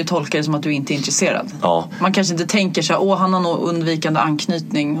bör ju tolka det som att du inte är intresserad. Ja. Man kanske inte tänker så här, han har nog undvikande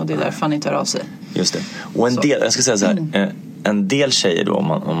anknytning och det är därför han inte hör av sig. Just det. Och jag ska säga så här, en del tjejer då,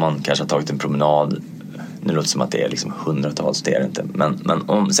 om man kanske har tagit en promenad, nu låter det som att det är liksom hundratals, det är det inte. Men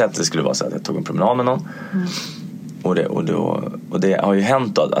om så att det skulle vara så att jag tog en promenad med någon. Och det har ju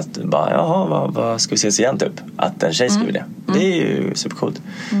hänt då att bara, jaha, vad ska vi ses igen typ? Att en tjej skriver det. Det är ju supercoolt.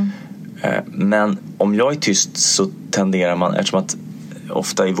 Men om jag är tyst så tenderar man, eftersom att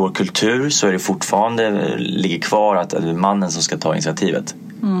ofta i vår kultur så är det fortfarande ligger kvar att det är mannen som ska ta initiativet.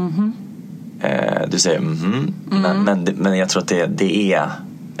 Du säger men jag tror att det är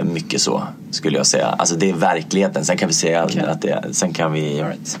mycket så, skulle jag säga. Alltså det är verkligheten. Sen kan vi säga att sen kan vi göra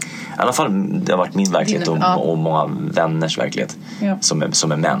det. I alla fall, det har varit min verklighet och många vänners verklighet som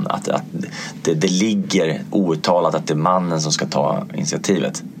är män. Att det ligger outtalat att det är mannen som ska ta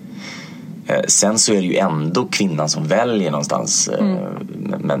initiativet. Sen så är det ju ändå kvinnan som väljer någonstans.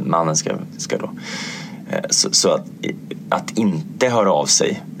 Men mannen ska då. Så att inte höra av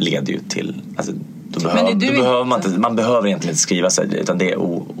sig leder ju till... Alltså, man behöver egentligen inte skriva sig, utan det är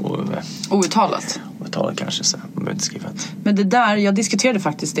outtalat. Outtalat kanske, så man behöver inte skriva det. Men det där, jag diskuterade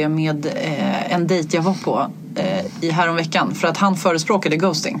faktiskt det med en dejt jag var på i häromveckan. För att han förespråkade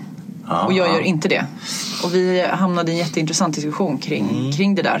ghosting. Och jag gör inte det. Och vi hamnade i en jätteintressant diskussion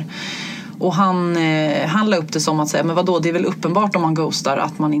kring det där. Och han la upp det som att säga, men vadå, det är väl uppenbart om man ghostar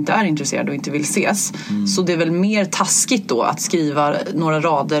att man inte är intresserad och inte vill ses. Så det är väl mer taskigt då att skriva några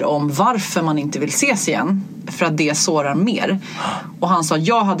rader om varför man inte vill ses igen. För att det sårar mer. Och han sa,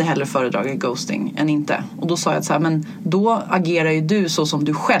 jag hade hellre föredragit ghosting än inte. Och då sa jag så här, men då agerar ju du så som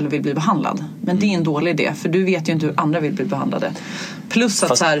du själv vill bli behandlad. Men det är en dålig idé, för du vet ju inte hur andra vill bli behandlade. Plus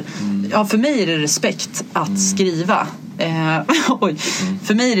att så här, för mig är det respekt att skriva.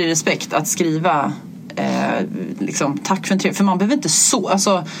 För mig är det respekt att skriva liksom, tack för en trevlig. För man behöver inte så,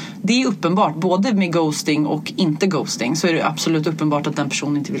 alltså, det är uppenbart både med ghosting och inte ghosting, så är det absolut uppenbart att den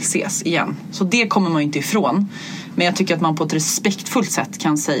personen inte vill ses igen. Så det kommer man ju inte ifrån. Men jag tycker att man på ett respektfullt sätt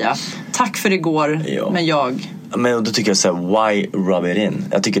kan säga tack för igår, men då tycker jag så här, why rub it in?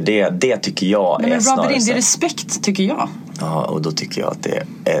 Jag tycker det tycker jag är snarare. Men rub it in, det är respekt, tycker jag. Ja, och då tycker jag att det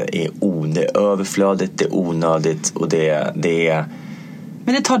är överflödigt, det är onödigt, och det är...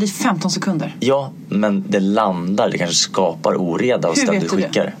 Men det tar dig 15 sekunder. Ja, men det landar, det kanske skapar oreda och ständigt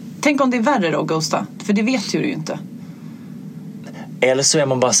skickar. Tänk om det är värre då att ghosta, för det vet ju inte. Eller så är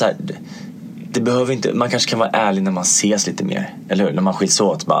man bara så här, det behöver inte, man kanske kan vara ärlig när man ses lite mer, eller hur? När man skiljs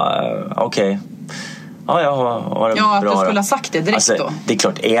åt, bara okej. Ja, att du skulle ha sagt det direkt alltså, då. Det är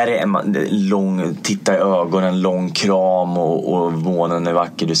klart, är det en lång, titta i ögonen, lång kram och månen är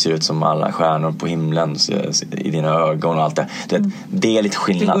vacker, du ser ut som alla stjärnor på himlen i dina ögon och allt det. Det är lite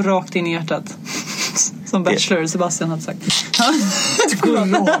skillnad. Det går rakt in i hjärtat. Som Bachelor Sebastian hade sagt. Det går rakt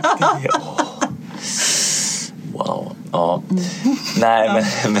in i Wow. Ja. Nej,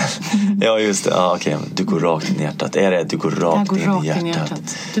 men ja, just det. Ja, okej. Du går rakt in i hjärtat. Är det du går rakt in i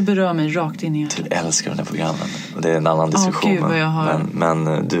hjärtat? Du berör mig rakt in i hjärtat. Du älskar den här programmen. Och det är en annan diskussion. Gud, vad jag har...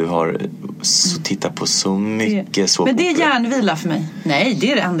 men du har tittat på så mycket så. Men det är hjärnvila för mig. Nej,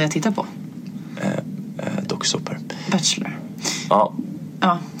 det är det enda jag tittar på. Dokusåpor. Bachelor. Ja.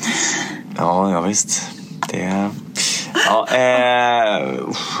 Ja, visst. Det är... Ja,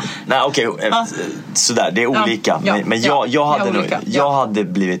 nej, okej. Sådär, det är olika. Men jag hade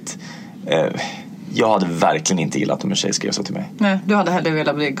blivit... jag hade verkligen inte gillat om en tjej skrev så till mig. Nej, du hade hellre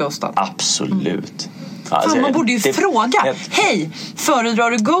velat bli ghostad. Absolut. Alltså, man borde ju fråga. Hej,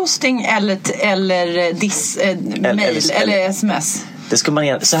 föredrar du ghosting eller mail eller sms? Det ska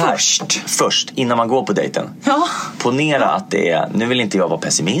man så här först innan man går på dejten. Ja. Ponera att det är, nu vill inte jag vara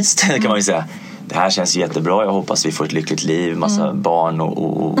pessimist, det kan man ju säga. Det här känns jättebra, jag hoppas vi får ett lyckligt liv, massa barn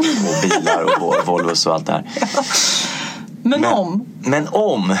och bilar och Volvos och allt det här. Ja. Men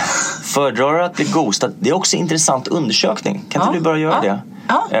om föredrar du att bli ghostad, det är också en intressant undersökning. Kan inte du börja göra det?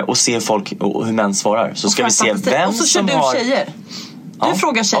 Ja. Och se folk och hur män svarar. Så ska vi se vem och så som kör du tjejer. Du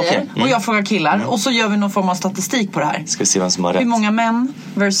frågar tjejer och jag frågar killar. Och så gör vi någon form av statistik på det här. Ska vi se vem som har rätt. Hur många män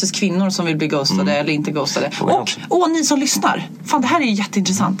versus kvinnor som vill bli ghostade eller inte ghostade. Och ni som lyssnar. Fan, det här är ju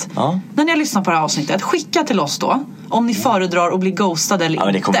jätteintressant. När ni lyssnar på det här avsnittet, skicka till oss då om ni föredrar att bli ghostade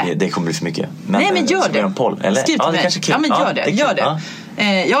eller inte. Det kommer bli för mycket. Nej, men gör det. Skriv till mig. Ja, men gör det.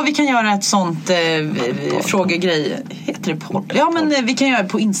 Ja, vi kan göra ett sånt frågegrej. Heter det poll? Ja, men vi kan göra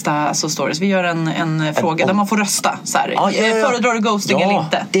på Insta, alltså stories. Vi gör en fråga där man får rösta så här. Föredrar du ghosting eller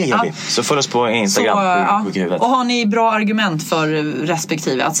inte? Det gör vi. Så följ oss på Instagram. Och har ni bra argument för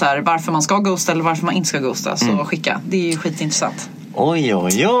respektive att så här, varför man ska ghosta eller varför man inte ska ghosta, så skicka. Det är ju skitintressant. Oj.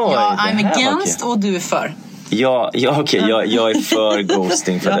 Ja, I'm against och du är för. Ja, okej. Jag är för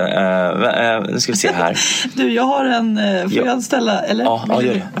ghosting för det. Nu ska vi se här. Du, jag har en... Får jag ställa... Eller? Ja,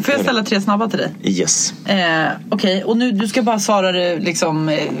 gör det. Får jag ställa 3 snabba till dig? Yes. Okej, och nu du ska bara svara det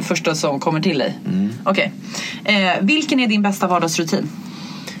liksom första som kommer till dig. Okej. Vilken är din bästa vardagsrutin?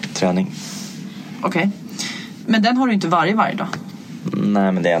 Träning. Okej. Men den har du inte varje dag?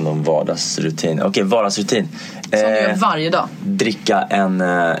 Nej, men det är ändå en vardagsrutin. Okej, vardagsrutin. Som du gör varje dag? Dricka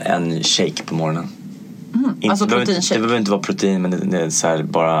en shake på morgonen. Alltså proteinshake. Det behöver inte vara protein, men det är så här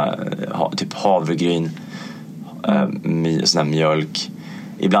bara typ havregryn, sån här mjölk.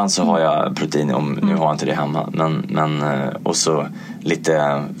 Ibland så har jag protein, nu har jag inte det hemma, men och så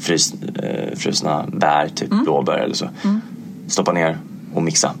lite frusna bär, typ blåbär eller så. Stoppa ner och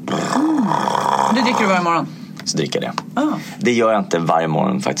mixa. Det dricker du varje morgon? Så dricker jag det. Det gör jag inte varje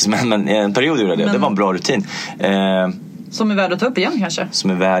morgon faktiskt, men en period gjorde jag det. Det var en bra rutin. Som är värd att ta upp igen kanske? Som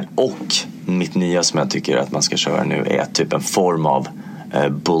är värd, och mitt nya som jag tycker att man ska köra nu är typ en form av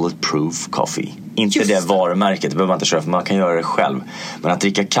Bulletproof Coffee. Inte Just det varumärket, det behöver man inte köra, för man kan göra det själv. Men att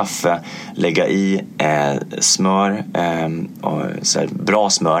dricka kaffe, lägga i smör, och så här, bra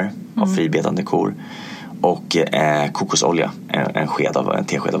smör av fribetande kor, och kokosolja, en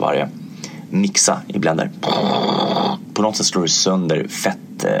tesked av varje. Mixa i blender. På något sätt slår du sönder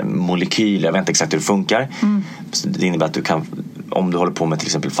fettmolekyler. Jag vet inte exakt hur det funkar. Så det innebär att du kan, om du håller på med till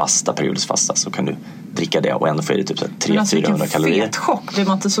exempel periodisk fasta, så kan du dricka det och ändå få i dig typ 300-400 kalorier. Fet chock. Blir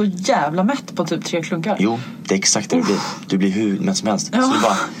man inte så jävla mätt på typ 3 klunkar? Jo, det är exakt det. Du blir hur mätt som helst. Så du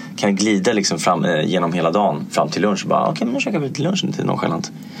bara kan glida liksom fram genom hela dagen fram till lunch. Okej, men nu käkar vi till lunchen till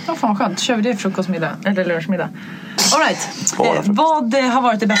nonchalant. Ja, fan vad skönt. Kör vi det frukostmiddag eller lunchmiddag? All right. Vad har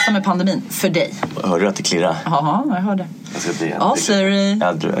varit det bästa med pandemin för dig? Hörde du att det klirrar? Ja, jag hörde. Ja, Siri.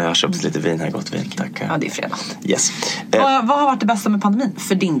 Jag har köpt lite vin här, gott vin. Tack. Ja, det är fredag. Yes. Vad har varit det bästa med pandemin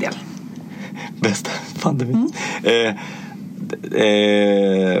för din del? Bästa pandemin?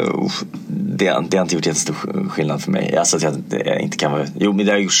 Det har inte gjort jättestor skillnad för mig. Alltså att jag inte kan vara... Jo, men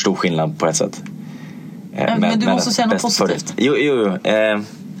det har gjort stor skillnad på ett sätt. Men du måste säga något positivt. Jo.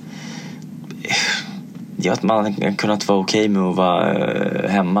 Att man har kunnat vara okej med att vara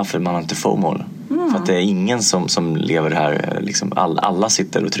hemma, för man har inte FOMO. För att det är ingen som lever det här liksom, alla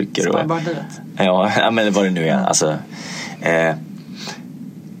sitter och trycker och, ja, men vad det nu är. Alltså,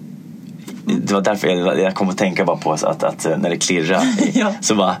 det var därför jag kom att tänka bara på att när det klirrar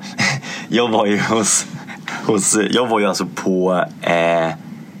så bara, jag var ju alltså på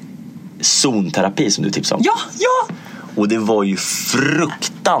zonterapi som du tipsade om. Ja. Och det var ju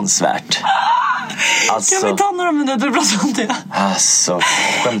fruktansvärt. Alltså, kan vi ta några minuter och prata om det? Alltså,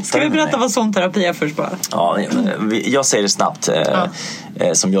 ska vi berätta vad zonterapi är först bara? Ja, jag säger det snabbt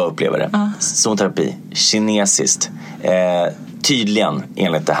som jag upplever det. Zonterapi, kinesiskt. Tydligen,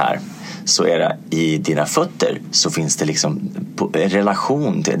 enligt det här, så är det i dina fötter så finns det liksom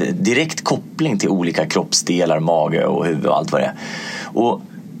relation till, direkt koppling till olika kroppsdelar, mage och huvud och allt vad det är. Och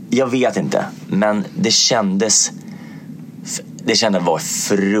jag vet inte, men det kändes var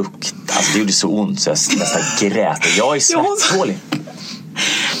frukt. Alltså det gjorde så ont så jag nästan grät. Jag är svettdålig.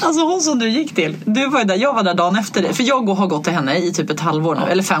 Alltså hon som du gick till, du var ju där, jag var där dagen efter det. För jag har gått till henne i typ ett halvår nu,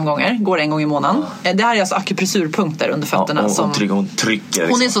 eller 5 gånger, går 1 gång i månaden. Det här är alltså akupressurpunkter under fötterna. Hon trycker liksom,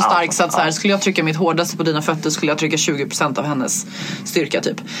 hon är så stark så att skulle jag trycka mitt hårdaste på dina fötter skulle jag trycka 20% av hennes styrka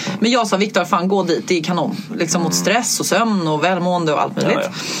typ. Men jag sa, Viktor, fan gå dit, det är kanon. Liksom mot stress och sömn och välmående och allt möjligt.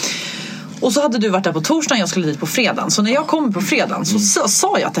 Ja. Och så hade du varit där på torsdagen, jag skulle dit på fredagen. Så när jag kom på fredagen så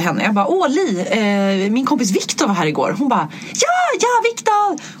sa jag till henne, jag bara, min kompis Viktor var här igår. Hon bara, ja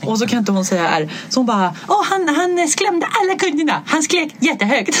Viktor. Och så kan inte hon säga är. Så hon bara, han skrämde alla kunderna. Han skrek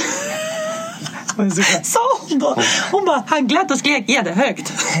jättehögt. Sa hon då. Hon bara, han glatt och skrek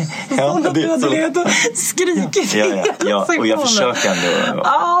jättehögt. Ja, hon hade legat och skrikit. Ja, och jag försökte ändå.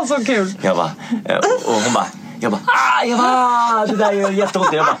 Så kul. Jag bara, och hon bara, det där gör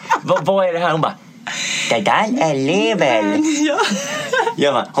jätteont. Jag bara, vad är det här? Hon bara, det där är level.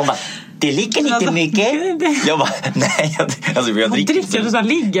 Hon bara, det ligger lite mycket. Jag bara, nej. Alltså, jag dricker så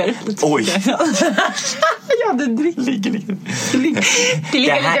ligger. Oj. Det dricker. Ligger lite. Det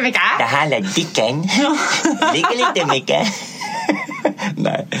ligger lite mycket. Det här är dicken. Ligger lite mycket.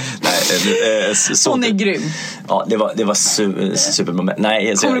 Nej. Hon är grym. Ja, det var superbra.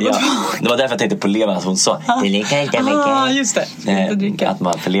 Nej, det var därför jag tänkte på levern att hon sa det ligger inte mycket. Just det. Att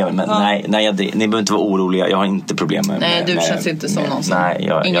man förlever. Men nej, ni behöver inte vara oroliga. Jag har inte problem med. Nej, du känns inte som någon som. Nej,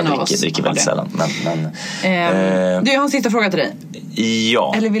 jag dricker väldigt sällan. Men du, jag har en sista fråga till dig.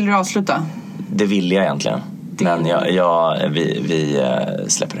 Ja. Eller vill du avsluta? Det vill jag egentligen. Men vi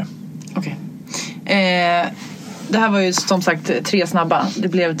släpper det. Okej. Det här var ju som sagt 3 snabba. Det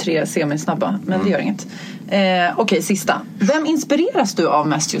blev 3 semisnabba. Men det gör inget. Okej, sista. Vem inspireras du av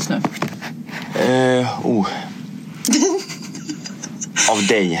mest just nu? Av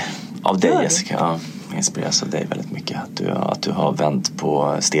dig Jessica. Ja, jag inspireras av dig väldigt mycket. Att du har vänt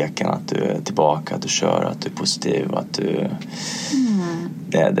på steken. Att du är tillbaka. Att du kör. Att du är positiv. Att du...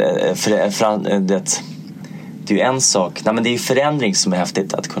 Det är ju en sak. Nej, men det är ju förändring som är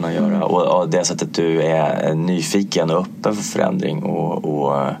häftigt att kunna göra. Och det sättet du är nyfiken och öppen för förändring.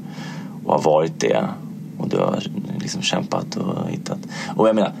 Och har varit det. Och du har liksom kämpat och hittat. Och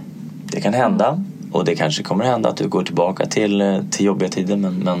jag menar, det kan hända. Och det kanske kommer hända att du går tillbaka till jobbiga tider.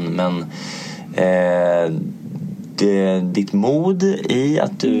 Men ditt mod i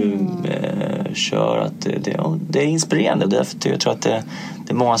att du kör. Att det är inspirerande. Därför jag tror att det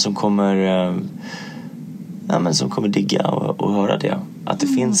är många som kommer... som kommer digga och höra det. Att det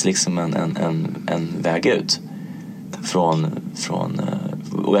finns liksom en väg ut från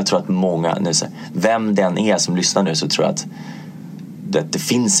och jag tror att många nu, vem den är som lyssnar nu, så tror jag att det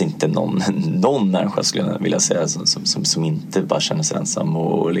finns inte någon människa, skulle jag vilja säga, som inte bara känner sig ensam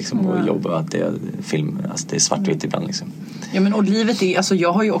och liksom och jobbar, att det är film, alltså det är svartvitt ibland liksom. Ja, men och livet är, alltså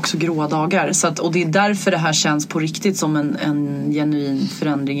jag har ju också gråa dagar, så att, och det är därför det här känns på riktigt som en genuin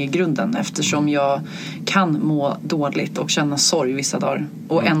förändring i grunden, eftersom jag kan må dåligt och känna sorg vissa dagar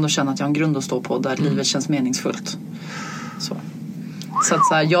och ändå känna att jag har en grund att stå på där livet känns meningsfullt. Så att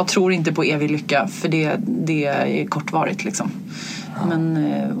så här, jag tror inte på evig lycka, för det är kortvarigt liksom. Men,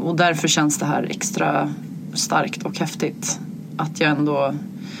 och därför känns det här extra starkt och häftigt att jag ändå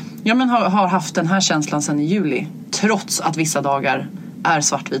har haft den här känslan sedan i juli, trots att vissa dagar är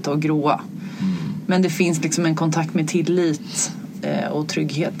svartvita och gråa. Men det finns liksom en kontakt med tillit och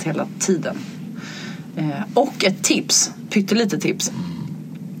trygghet hela tiden. Och ett tips, pyttelite tips.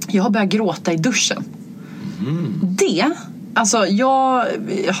 Jag har börjat gråta i duschen. Alltså jag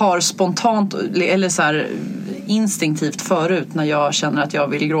har spontant eller så här instinktivt förut, när jag känner att jag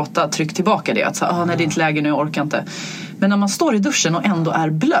vill gråta, tryck tillbaka det, att så här, nej, det är inte läge nu, jag orkar inte. Men när man står i duschen och ändå är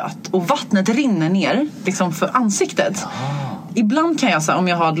blöt och vattnet rinner ner liksom för ansiktet, ibland kan jag så här, om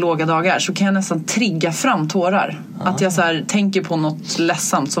jag har låga dagar, så kan jag nästan trigga fram tårar. Att jag så här tänker på något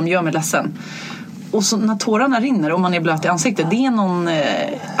ledsamt som gör mig ledsen. Och så när tårarna rinner och man är blöt i ansiktet, det är någon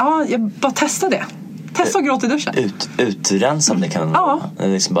jag bara testar det. Testa att gråta i duschen. Utrensande kan det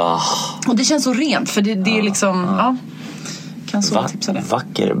liksom bara... Och det känns så rent, för det är liksom... kan så tipsa det.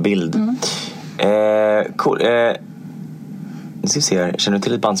 Vacker bild. Cool. Nu ska vi se här. Känner du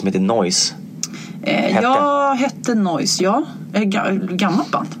till ett band som heter Noise? Jag hette Noise, ja.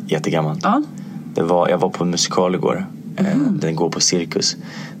 Gammalt band. Jättegammalt. Ja. Jag var på en musikal igår. Den går på Cirkus.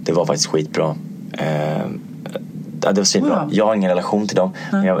 Det var faktiskt skitbra. Det var skitbra. Jag har ingen relation till dem.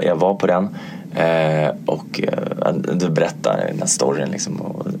 Men jag var på den. Och du berättar den här storyn liksom,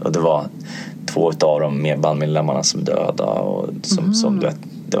 och det var 2 av de med bandmedlemmarna som döda, och som du vet,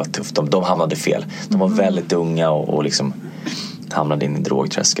 det var tufft. De hamnade fel. De var väldigt unga och liksom hamnade in i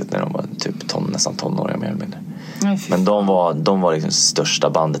drogträsket när de var typ nästan tonåriga mer eller mindre. Men de var liksom största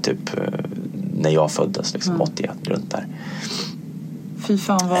bandet typ när jag föddes liksom 81 runt där. Fy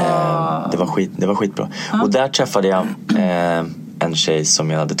fan vad... Det var skitbra. Och där träffade jag en tjej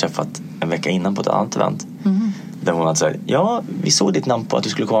som jag hade träffat en vecka innan på ett annat event. Där hon hade sagt, ja, vi såg ditt namn på att du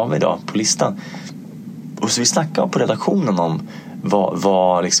skulle komma med idag på listan. Och så vi snackade på redaktionen om vad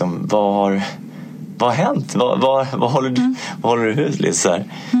har hänt? Vad håller du ut liksom så här?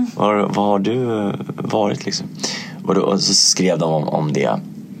 Vad har du varit liksom? Och så skrev de om det.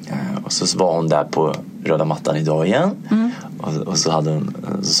 Och så var hon där på röda mattan idag igen. Och så hade hon,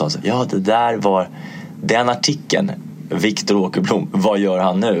 så sa hon så, ja, det där var den artikeln, Viktor Åkerblom, vad gör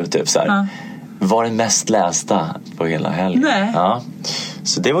han nu? Typ så här. Var den mest lästa på hela helgen. Ja.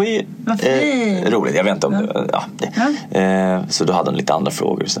 Så det var ju roligt. Jag vet inte om det. Så då hade hon lite andra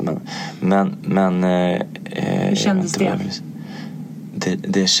frågor. Men hur kändes det?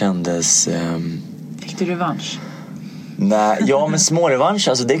 Det kändes... Fick du revansch? Nej, ja, men små revansch,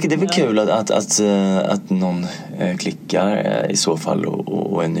 alltså det är väl kul att någon klickar i så fall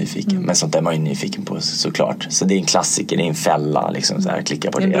och är nyfiken. Men sånt är man ju nyfiken på, såklart. Så det är en klassiker, det är en fälla liksom, så här,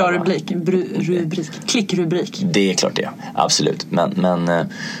 klicka på det. Det är en bra rubrik. Klickrubrik. Det är klart det, absolut. Men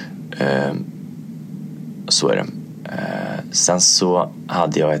så är det. Sen så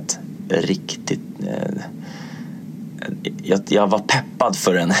hade jag ett riktigt... Jag var peppad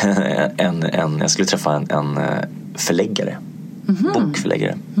för jag skulle träffa en förläggare,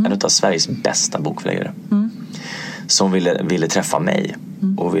 bokförläggare, en av Sveriges bästa bokförläggare, som ville träffa mig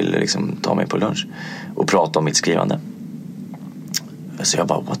och ville liksom ta mig på lunch och prata om mitt skrivande. Så jag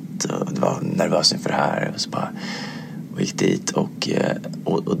bara det var nervös inför det här, och så bara gick dit och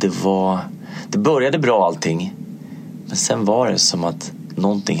det började bra allting, men sen var det som att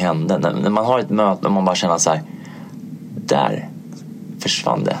någonting hände när man har ett möte och man bara känner så här, där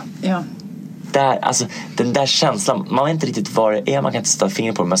försvann det. Ja. Där, alltså, den där känslan, man vet inte riktigt vad det är, man kan inte sätta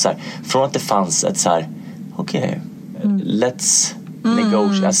fingret på det, men så här, från att det fanns ett så här, let's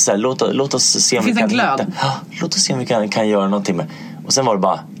negotiate, alltså, så här, låt oss se om vi kan låt oss se om vi kan göra någonting med. Och sen var det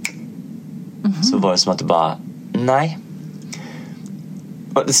bara så var det som att det bara nej.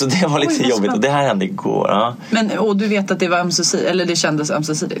 Så det var lite jobbigt, och det här hände igår. Ja. Men, och du vet att det var ömsesidigt, eller det kändes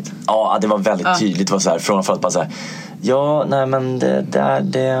ömsesidigt? Ja, det var väldigt tydligt. Det var så här, från att bara så här, ja, nej men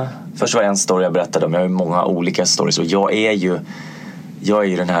det först var en story jag berättade om. Jag har ju många olika stories, och jag är ju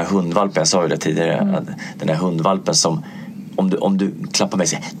den här hundvalpen, jag sa ju det tidigare, den här hundvalpen som om du klappar mig och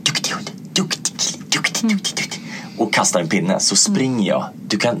säger duktig hund, duktig. och kastar en pinne så springer jag.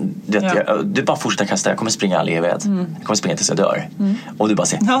 Du bara fortsätter kasta. Jag kommer springa all evighet. Jag kommer springa tills jag dör. Och du bara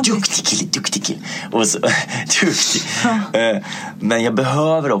säger duktig kille. Och så, duktig. Men jag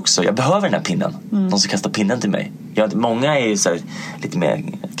behöver den här pinnen. De som kastar pinnen till mig. Många är ju så här, lite mer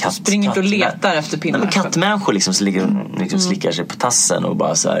springer inte och letar efter pinnen. Kattmänniskor liksom, som ligger liksom slickar sig på tassen och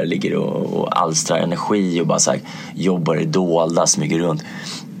bara så här, ligger och alstrar energi och bara så här, jobbar i dolda, smyger runt.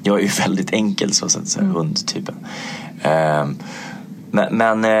 Jag är ju väldigt enkel så här, hundtypen.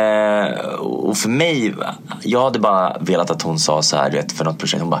 Men och för mig, jag hade bara velat att hon sa så här, för något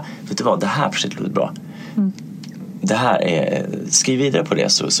projekt, hon bara, vet du vad, det här projektet låter bra. Det här är, skriv vidare på det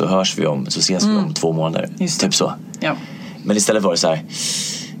så hörs vi så ses vi om 2 månader. Typ så. Ja. Men istället var det så här,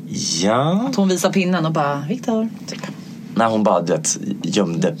 ja. Att hon visar pinnen och bara, Viktor, typ. Nej, hon bara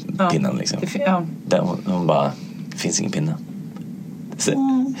gömde pinnen liksom. Hon bara, det finns ingen pinne.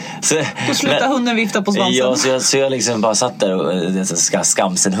 Då slutar hunden vifta på svansen. Ja, så jag liksom bara satt där och det är en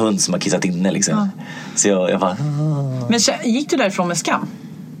skamsen hund som har kissat inne liksom. Så jag bara... Men gick du därifrån med skam?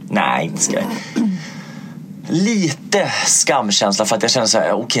 Nej, inte skam. Lite skamkänsla för att jag kände så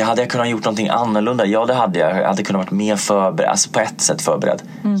här, okej, hade jag kunnat gjort någonting annorlunda? Ja, det hade jag. Jag hade kunnat varit mer förberedd, alltså på ett sätt förberedd.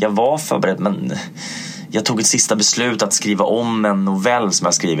 Jag var förberedd, men jag tog ett sista beslut att skriva om en novell som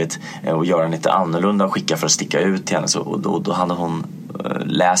jag skrivit och göra den lite annorlunda och skicka för att sticka ut till henne. Och då hade hon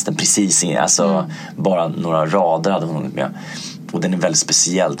läst den precis, alltså bara några rader hade hon med. Och den är väldigt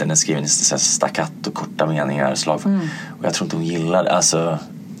speciell, den är skriven i staccato, korta meningar, slag. Och jag tror inte hon gillade, alltså...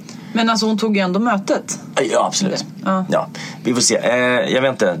 Men alltså hon tog ju ändå mötet. Ja, absolut. Ja, vi får se. Jag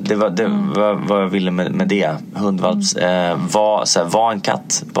vet inte, det var vad jag ville med det. Hundvalps. Var en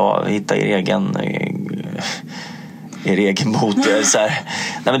katt. Hitta er egen motor. Så här.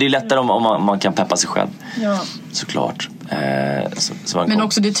 Nej, men det är lättare om man kan peppa sig själv. Ja. Såklart. Men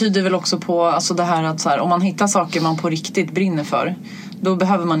också det tyder väl också på alltså det här att så här, om man hittar saker man på riktigt brinner för, då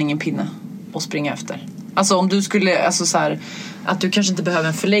behöver man ingen pinne att springa efter. Alltså om du skulle, alltså så här, att du kanske inte behöver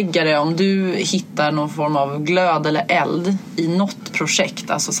en förläggare om du hittar någon form av glöd eller eld i något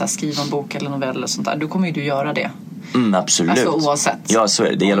projekt, alltså så här, skriva en bok eller novell eller sånt där, då kommer ju du göra det. Absolut. Alltså oavsett. Ja, så är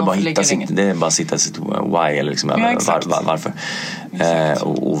det. Det gäller bara att hitta sitt why eller liksom varför.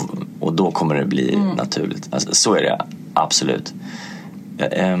 Och då kommer det bli naturligt. Alltså, så är det absolut.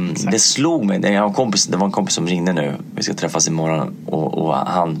 Det slog mig. Det var en kompis som ringde nu. Vi ska träffas imorgon och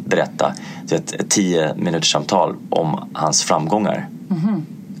han berättade ett 10 minuters samtal om hans framgångar.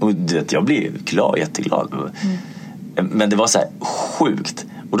 Och jag blev jätteglad. Men det var så här sjukt.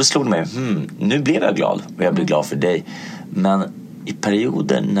 Och då slog det mig, nu blev jag glad. Och jag blev glad för dig. Men i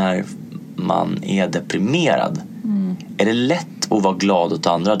perioder när man är deprimerad, är det lätt att vara glad åt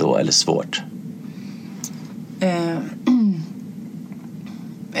andra då, eller svårt?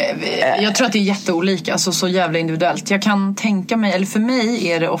 Jag tror att det är jätteolika, alltså så jävla individuellt. Jag kan tänka mig, eller för mig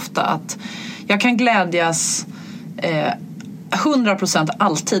är det ofta att jag kan glädjas 100%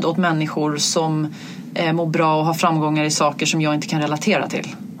 alltid åt människor som mår bra och har framgångar i saker som jag inte kan relatera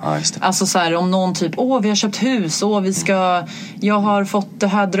till. Ja, just det. Alltså så här, om någon typ, vi har köpt hus, jag har fått det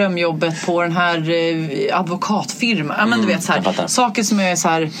här drömjobbet på den här advokatfirma. Men du vet så här, saker som är så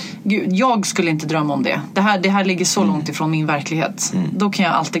här, gud, jag skulle inte drömma om det. Det här ligger så långt ifrån min verklighet. Då kan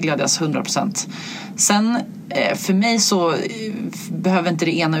jag alltid glädjas 100%. Sen för mig så behöver inte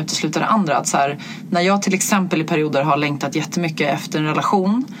det ena utesluta det andra. Att så här, när jag till exempel i perioder har längtat jättemycket efter en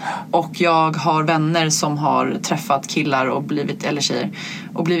relation och jag har vänner som har träffat killar och eller tjejer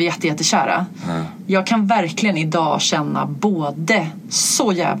och blivit jättekära. Jag kan verkligen idag känna både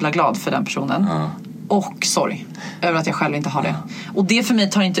så jävla glad för den personen och sorg över att jag själv inte har det. Och det för mig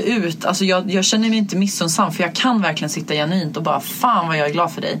tar inte ut, alltså jag känner mig inte missunnsam, för jag kan verkligen sitta genuint och bara, fan vad jag är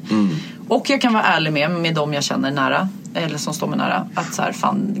glad för dig. Och jag kan vara ärlig med dem jag känner nära, eller som står mig nära, att så här,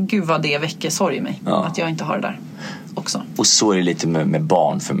 fan, gud vad det väcker sorg i mig att jag inte har det där också. Och så är det lite med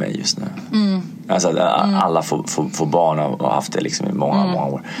barn för mig just nu. Alltså alla får barn och har haft det liksom i många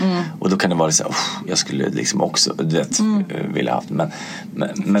år. Och då kan det vara så här, jag skulle liksom också vilja haft det.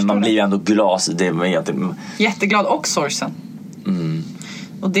 Men man blir ju ändå glad. Jätteglad och sorgsen.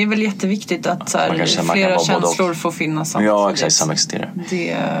 Och det är väl jätteviktigt att så här, flera känslor får finnas samtidigt. Ja, exakt, samexisterar.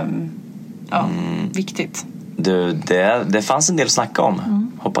 Det är viktigt. Det fanns en del att snacka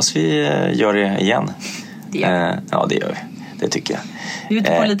om. Hoppas vi gör det igen. Ja, det gör vi. Det tycker jag. Vi är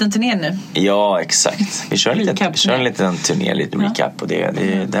ute på en liten turné nu. Ja, exakt. Vi kör en liten turné, lite recap. Och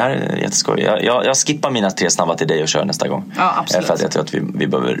det här är jätteskoj. Jag skippar mina 3 snabba till dig och kör nästa gång. Ja, absolut. För att jag tror att vi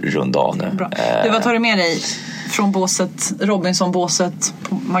behöver runda av nu. Bra. Vad tar du med dig från båset, Robinson-båset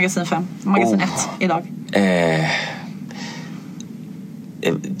på Magasin 5? Magasin 1 idag?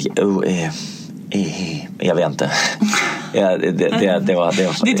 Jag vet inte. Det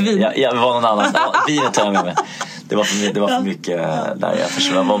var Ditt vin. Jag var någon annanstans. Vinet tar jag med mig. Det var för mycket där jag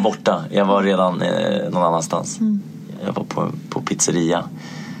försökte. Jag var borta. Jag var redan någon annanstans. Jag var på pizzeria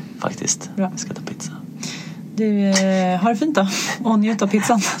faktiskt. Bra. Jag ska ta pizza. Du har det fint då. Och njut av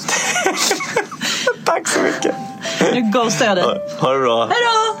pizzan. Tack så mycket. Nu ghostar jag dig. Ha det bra.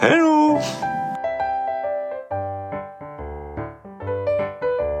 Hej då.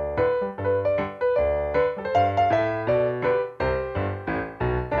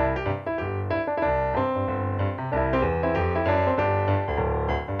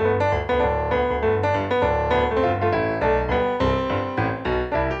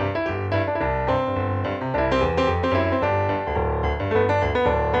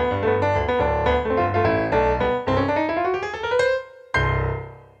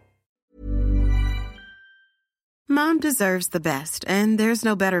 Mom deserves the best, and there's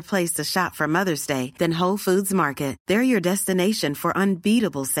no better place to shop for Mother's Day than Whole Foods Market. They're your destination for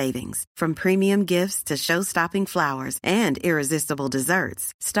unbeatable savings, from premium gifts to show-stopping flowers and irresistible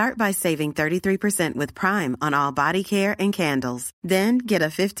desserts. Start by saving 33% with Prime on all body care and candles. Then get a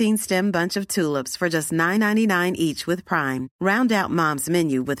 15-stem bunch of tulips for just $9.99 each with Prime. Round out Mom's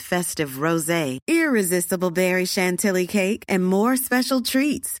menu with festive rosé, irresistible berry chantilly cake, and more special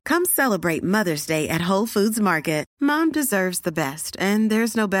treats. Come celebrate Mother's Day at Whole Foods Market. Mom deserves the best, and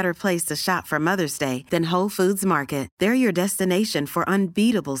there's no better place to shop for Mother's Day than Whole Foods Market. They're your destination for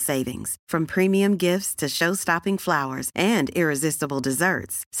unbeatable savings, from premium gifts to show-stopping flowers and irresistible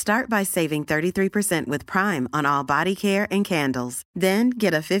desserts. Start by saving 33% with Prime on all body care and candles. Then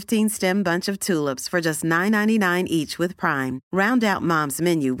get a 15-stem bunch of tulips for just $9.99 each with Prime. Round out Mom's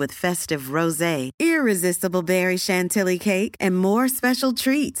menu with festive rosé, irresistible berry chantilly cake, and more special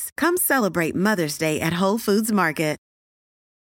treats. Come celebrate Mother's Day at Whole Foods Market.